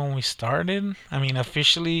 2017 is when we started. I mean,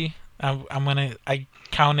 officially, I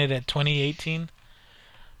counted at 2018,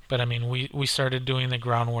 but I mean, we started doing the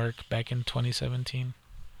groundwork back in 2017.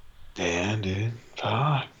 Damn, dude.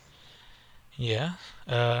 Fuck. Yeah,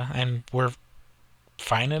 and we're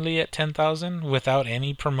finally at 10,000 without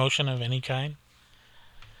any promotion of any kind.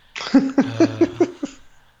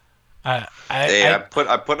 I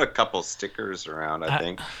put a couple stickers around. I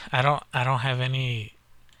think I don't have any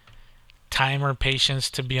time or patience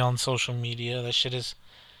to be on social media. That shit is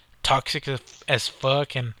toxic as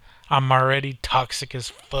fuck, and I'm already toxic as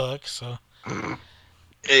fuck. So.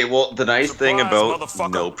 Hey, well, the nice thing about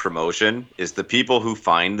no promotion is the people who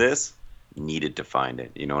find this needed to find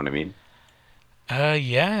it. You know what I mean?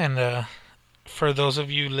 Yeah, and for those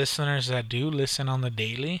of you listeners that do listen on the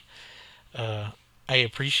daily, I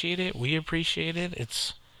appreciate it. We appreciate it.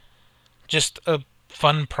 It's just a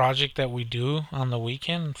fun project that we do on the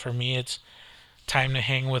weekend. For me, it's time to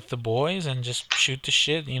hang with the boys and just shoot the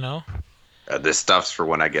shit, you know? This stuff's for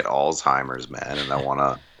when I get Alzheimer's, man, and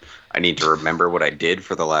I need to remember what I did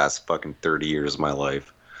for the last fucking 30 years of my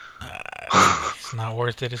life. It's not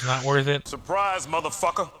worth it. It's not worth it. Surprise,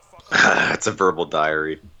 motherfucker. It's a verbal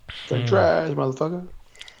diary. French fries, motherfucker.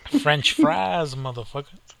 French fries,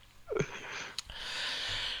 motherfucker.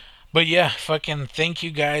 But yeah, fucking thank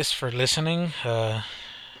you guys for listening.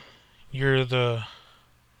 You're the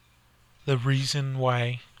reason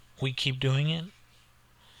why we keep doing it.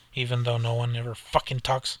 Even though no one ever fucking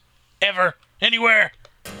talks ever anywhere.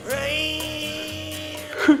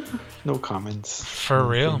 No comments. For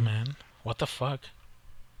real, man. What the fuck?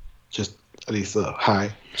 Just at least a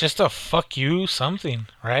hi. Just a fuck you something,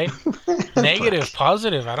 right? Negative,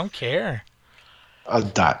 positive, I don't care.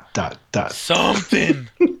 Dot. Something.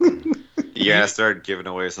 You gotta start giving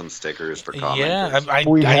away some stickers for comments. Yeah, I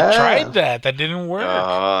have. tried that. That didn't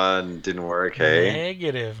work. Didn't work, hey?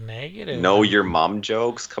 Negative. Know your mom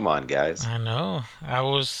jokes? Come on, guys. I know. I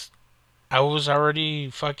was already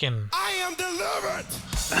fucking... I am delivered.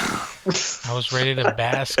 I was ready to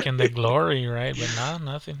bask in the glory, right? But no,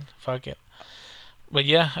 nothing. Fuck it. But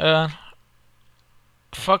yeah,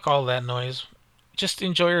 fuck all that noise. Just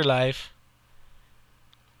enjoy your life.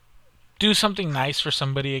 Do something nice for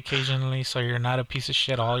somebody occasionally, so you're not a piece of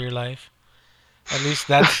shit all your life. At least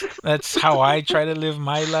that's how I try to live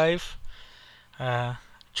my life.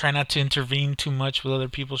 Try not to intervene too much with other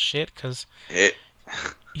people's shit, because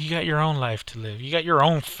You got your own life to live. You got your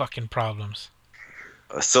own fucking problems.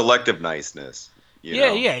 Selective niceness.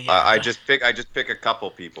 Yeah. I just pick a couple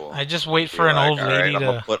people. I just wait Be for an like, old "All lady right, I'm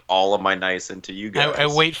gonna to. put all of my nice into you guys. I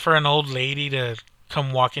wait for an old lady to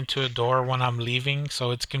come walk into a door when I'm leaving,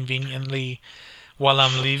 so it's conveniently while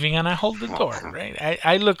I'm leaving, and I hold the door. Right?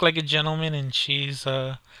 I look like a gentleman, and she's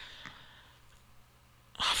fuck.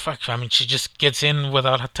 I mean, she just gets in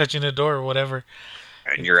without touching the door or whatever.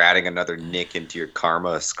 And you're adding another nick into your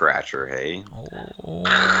karma scratcher, hey?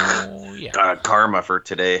 Oh yeah. Got karma for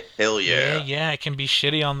today. Hell Yeah, yeah. yeah, I can be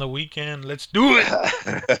shitty on the weekend. Let's do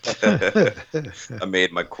it. I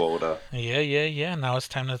made my quota. Yeah. Now it's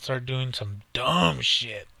time to start doing some dumb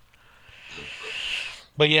shit.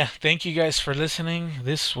 But yeah, thank you guys for listening.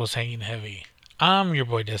 This was Hanging Heavy. I'm your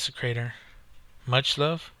boy Desecrator. Much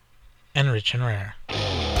love and rich and rare.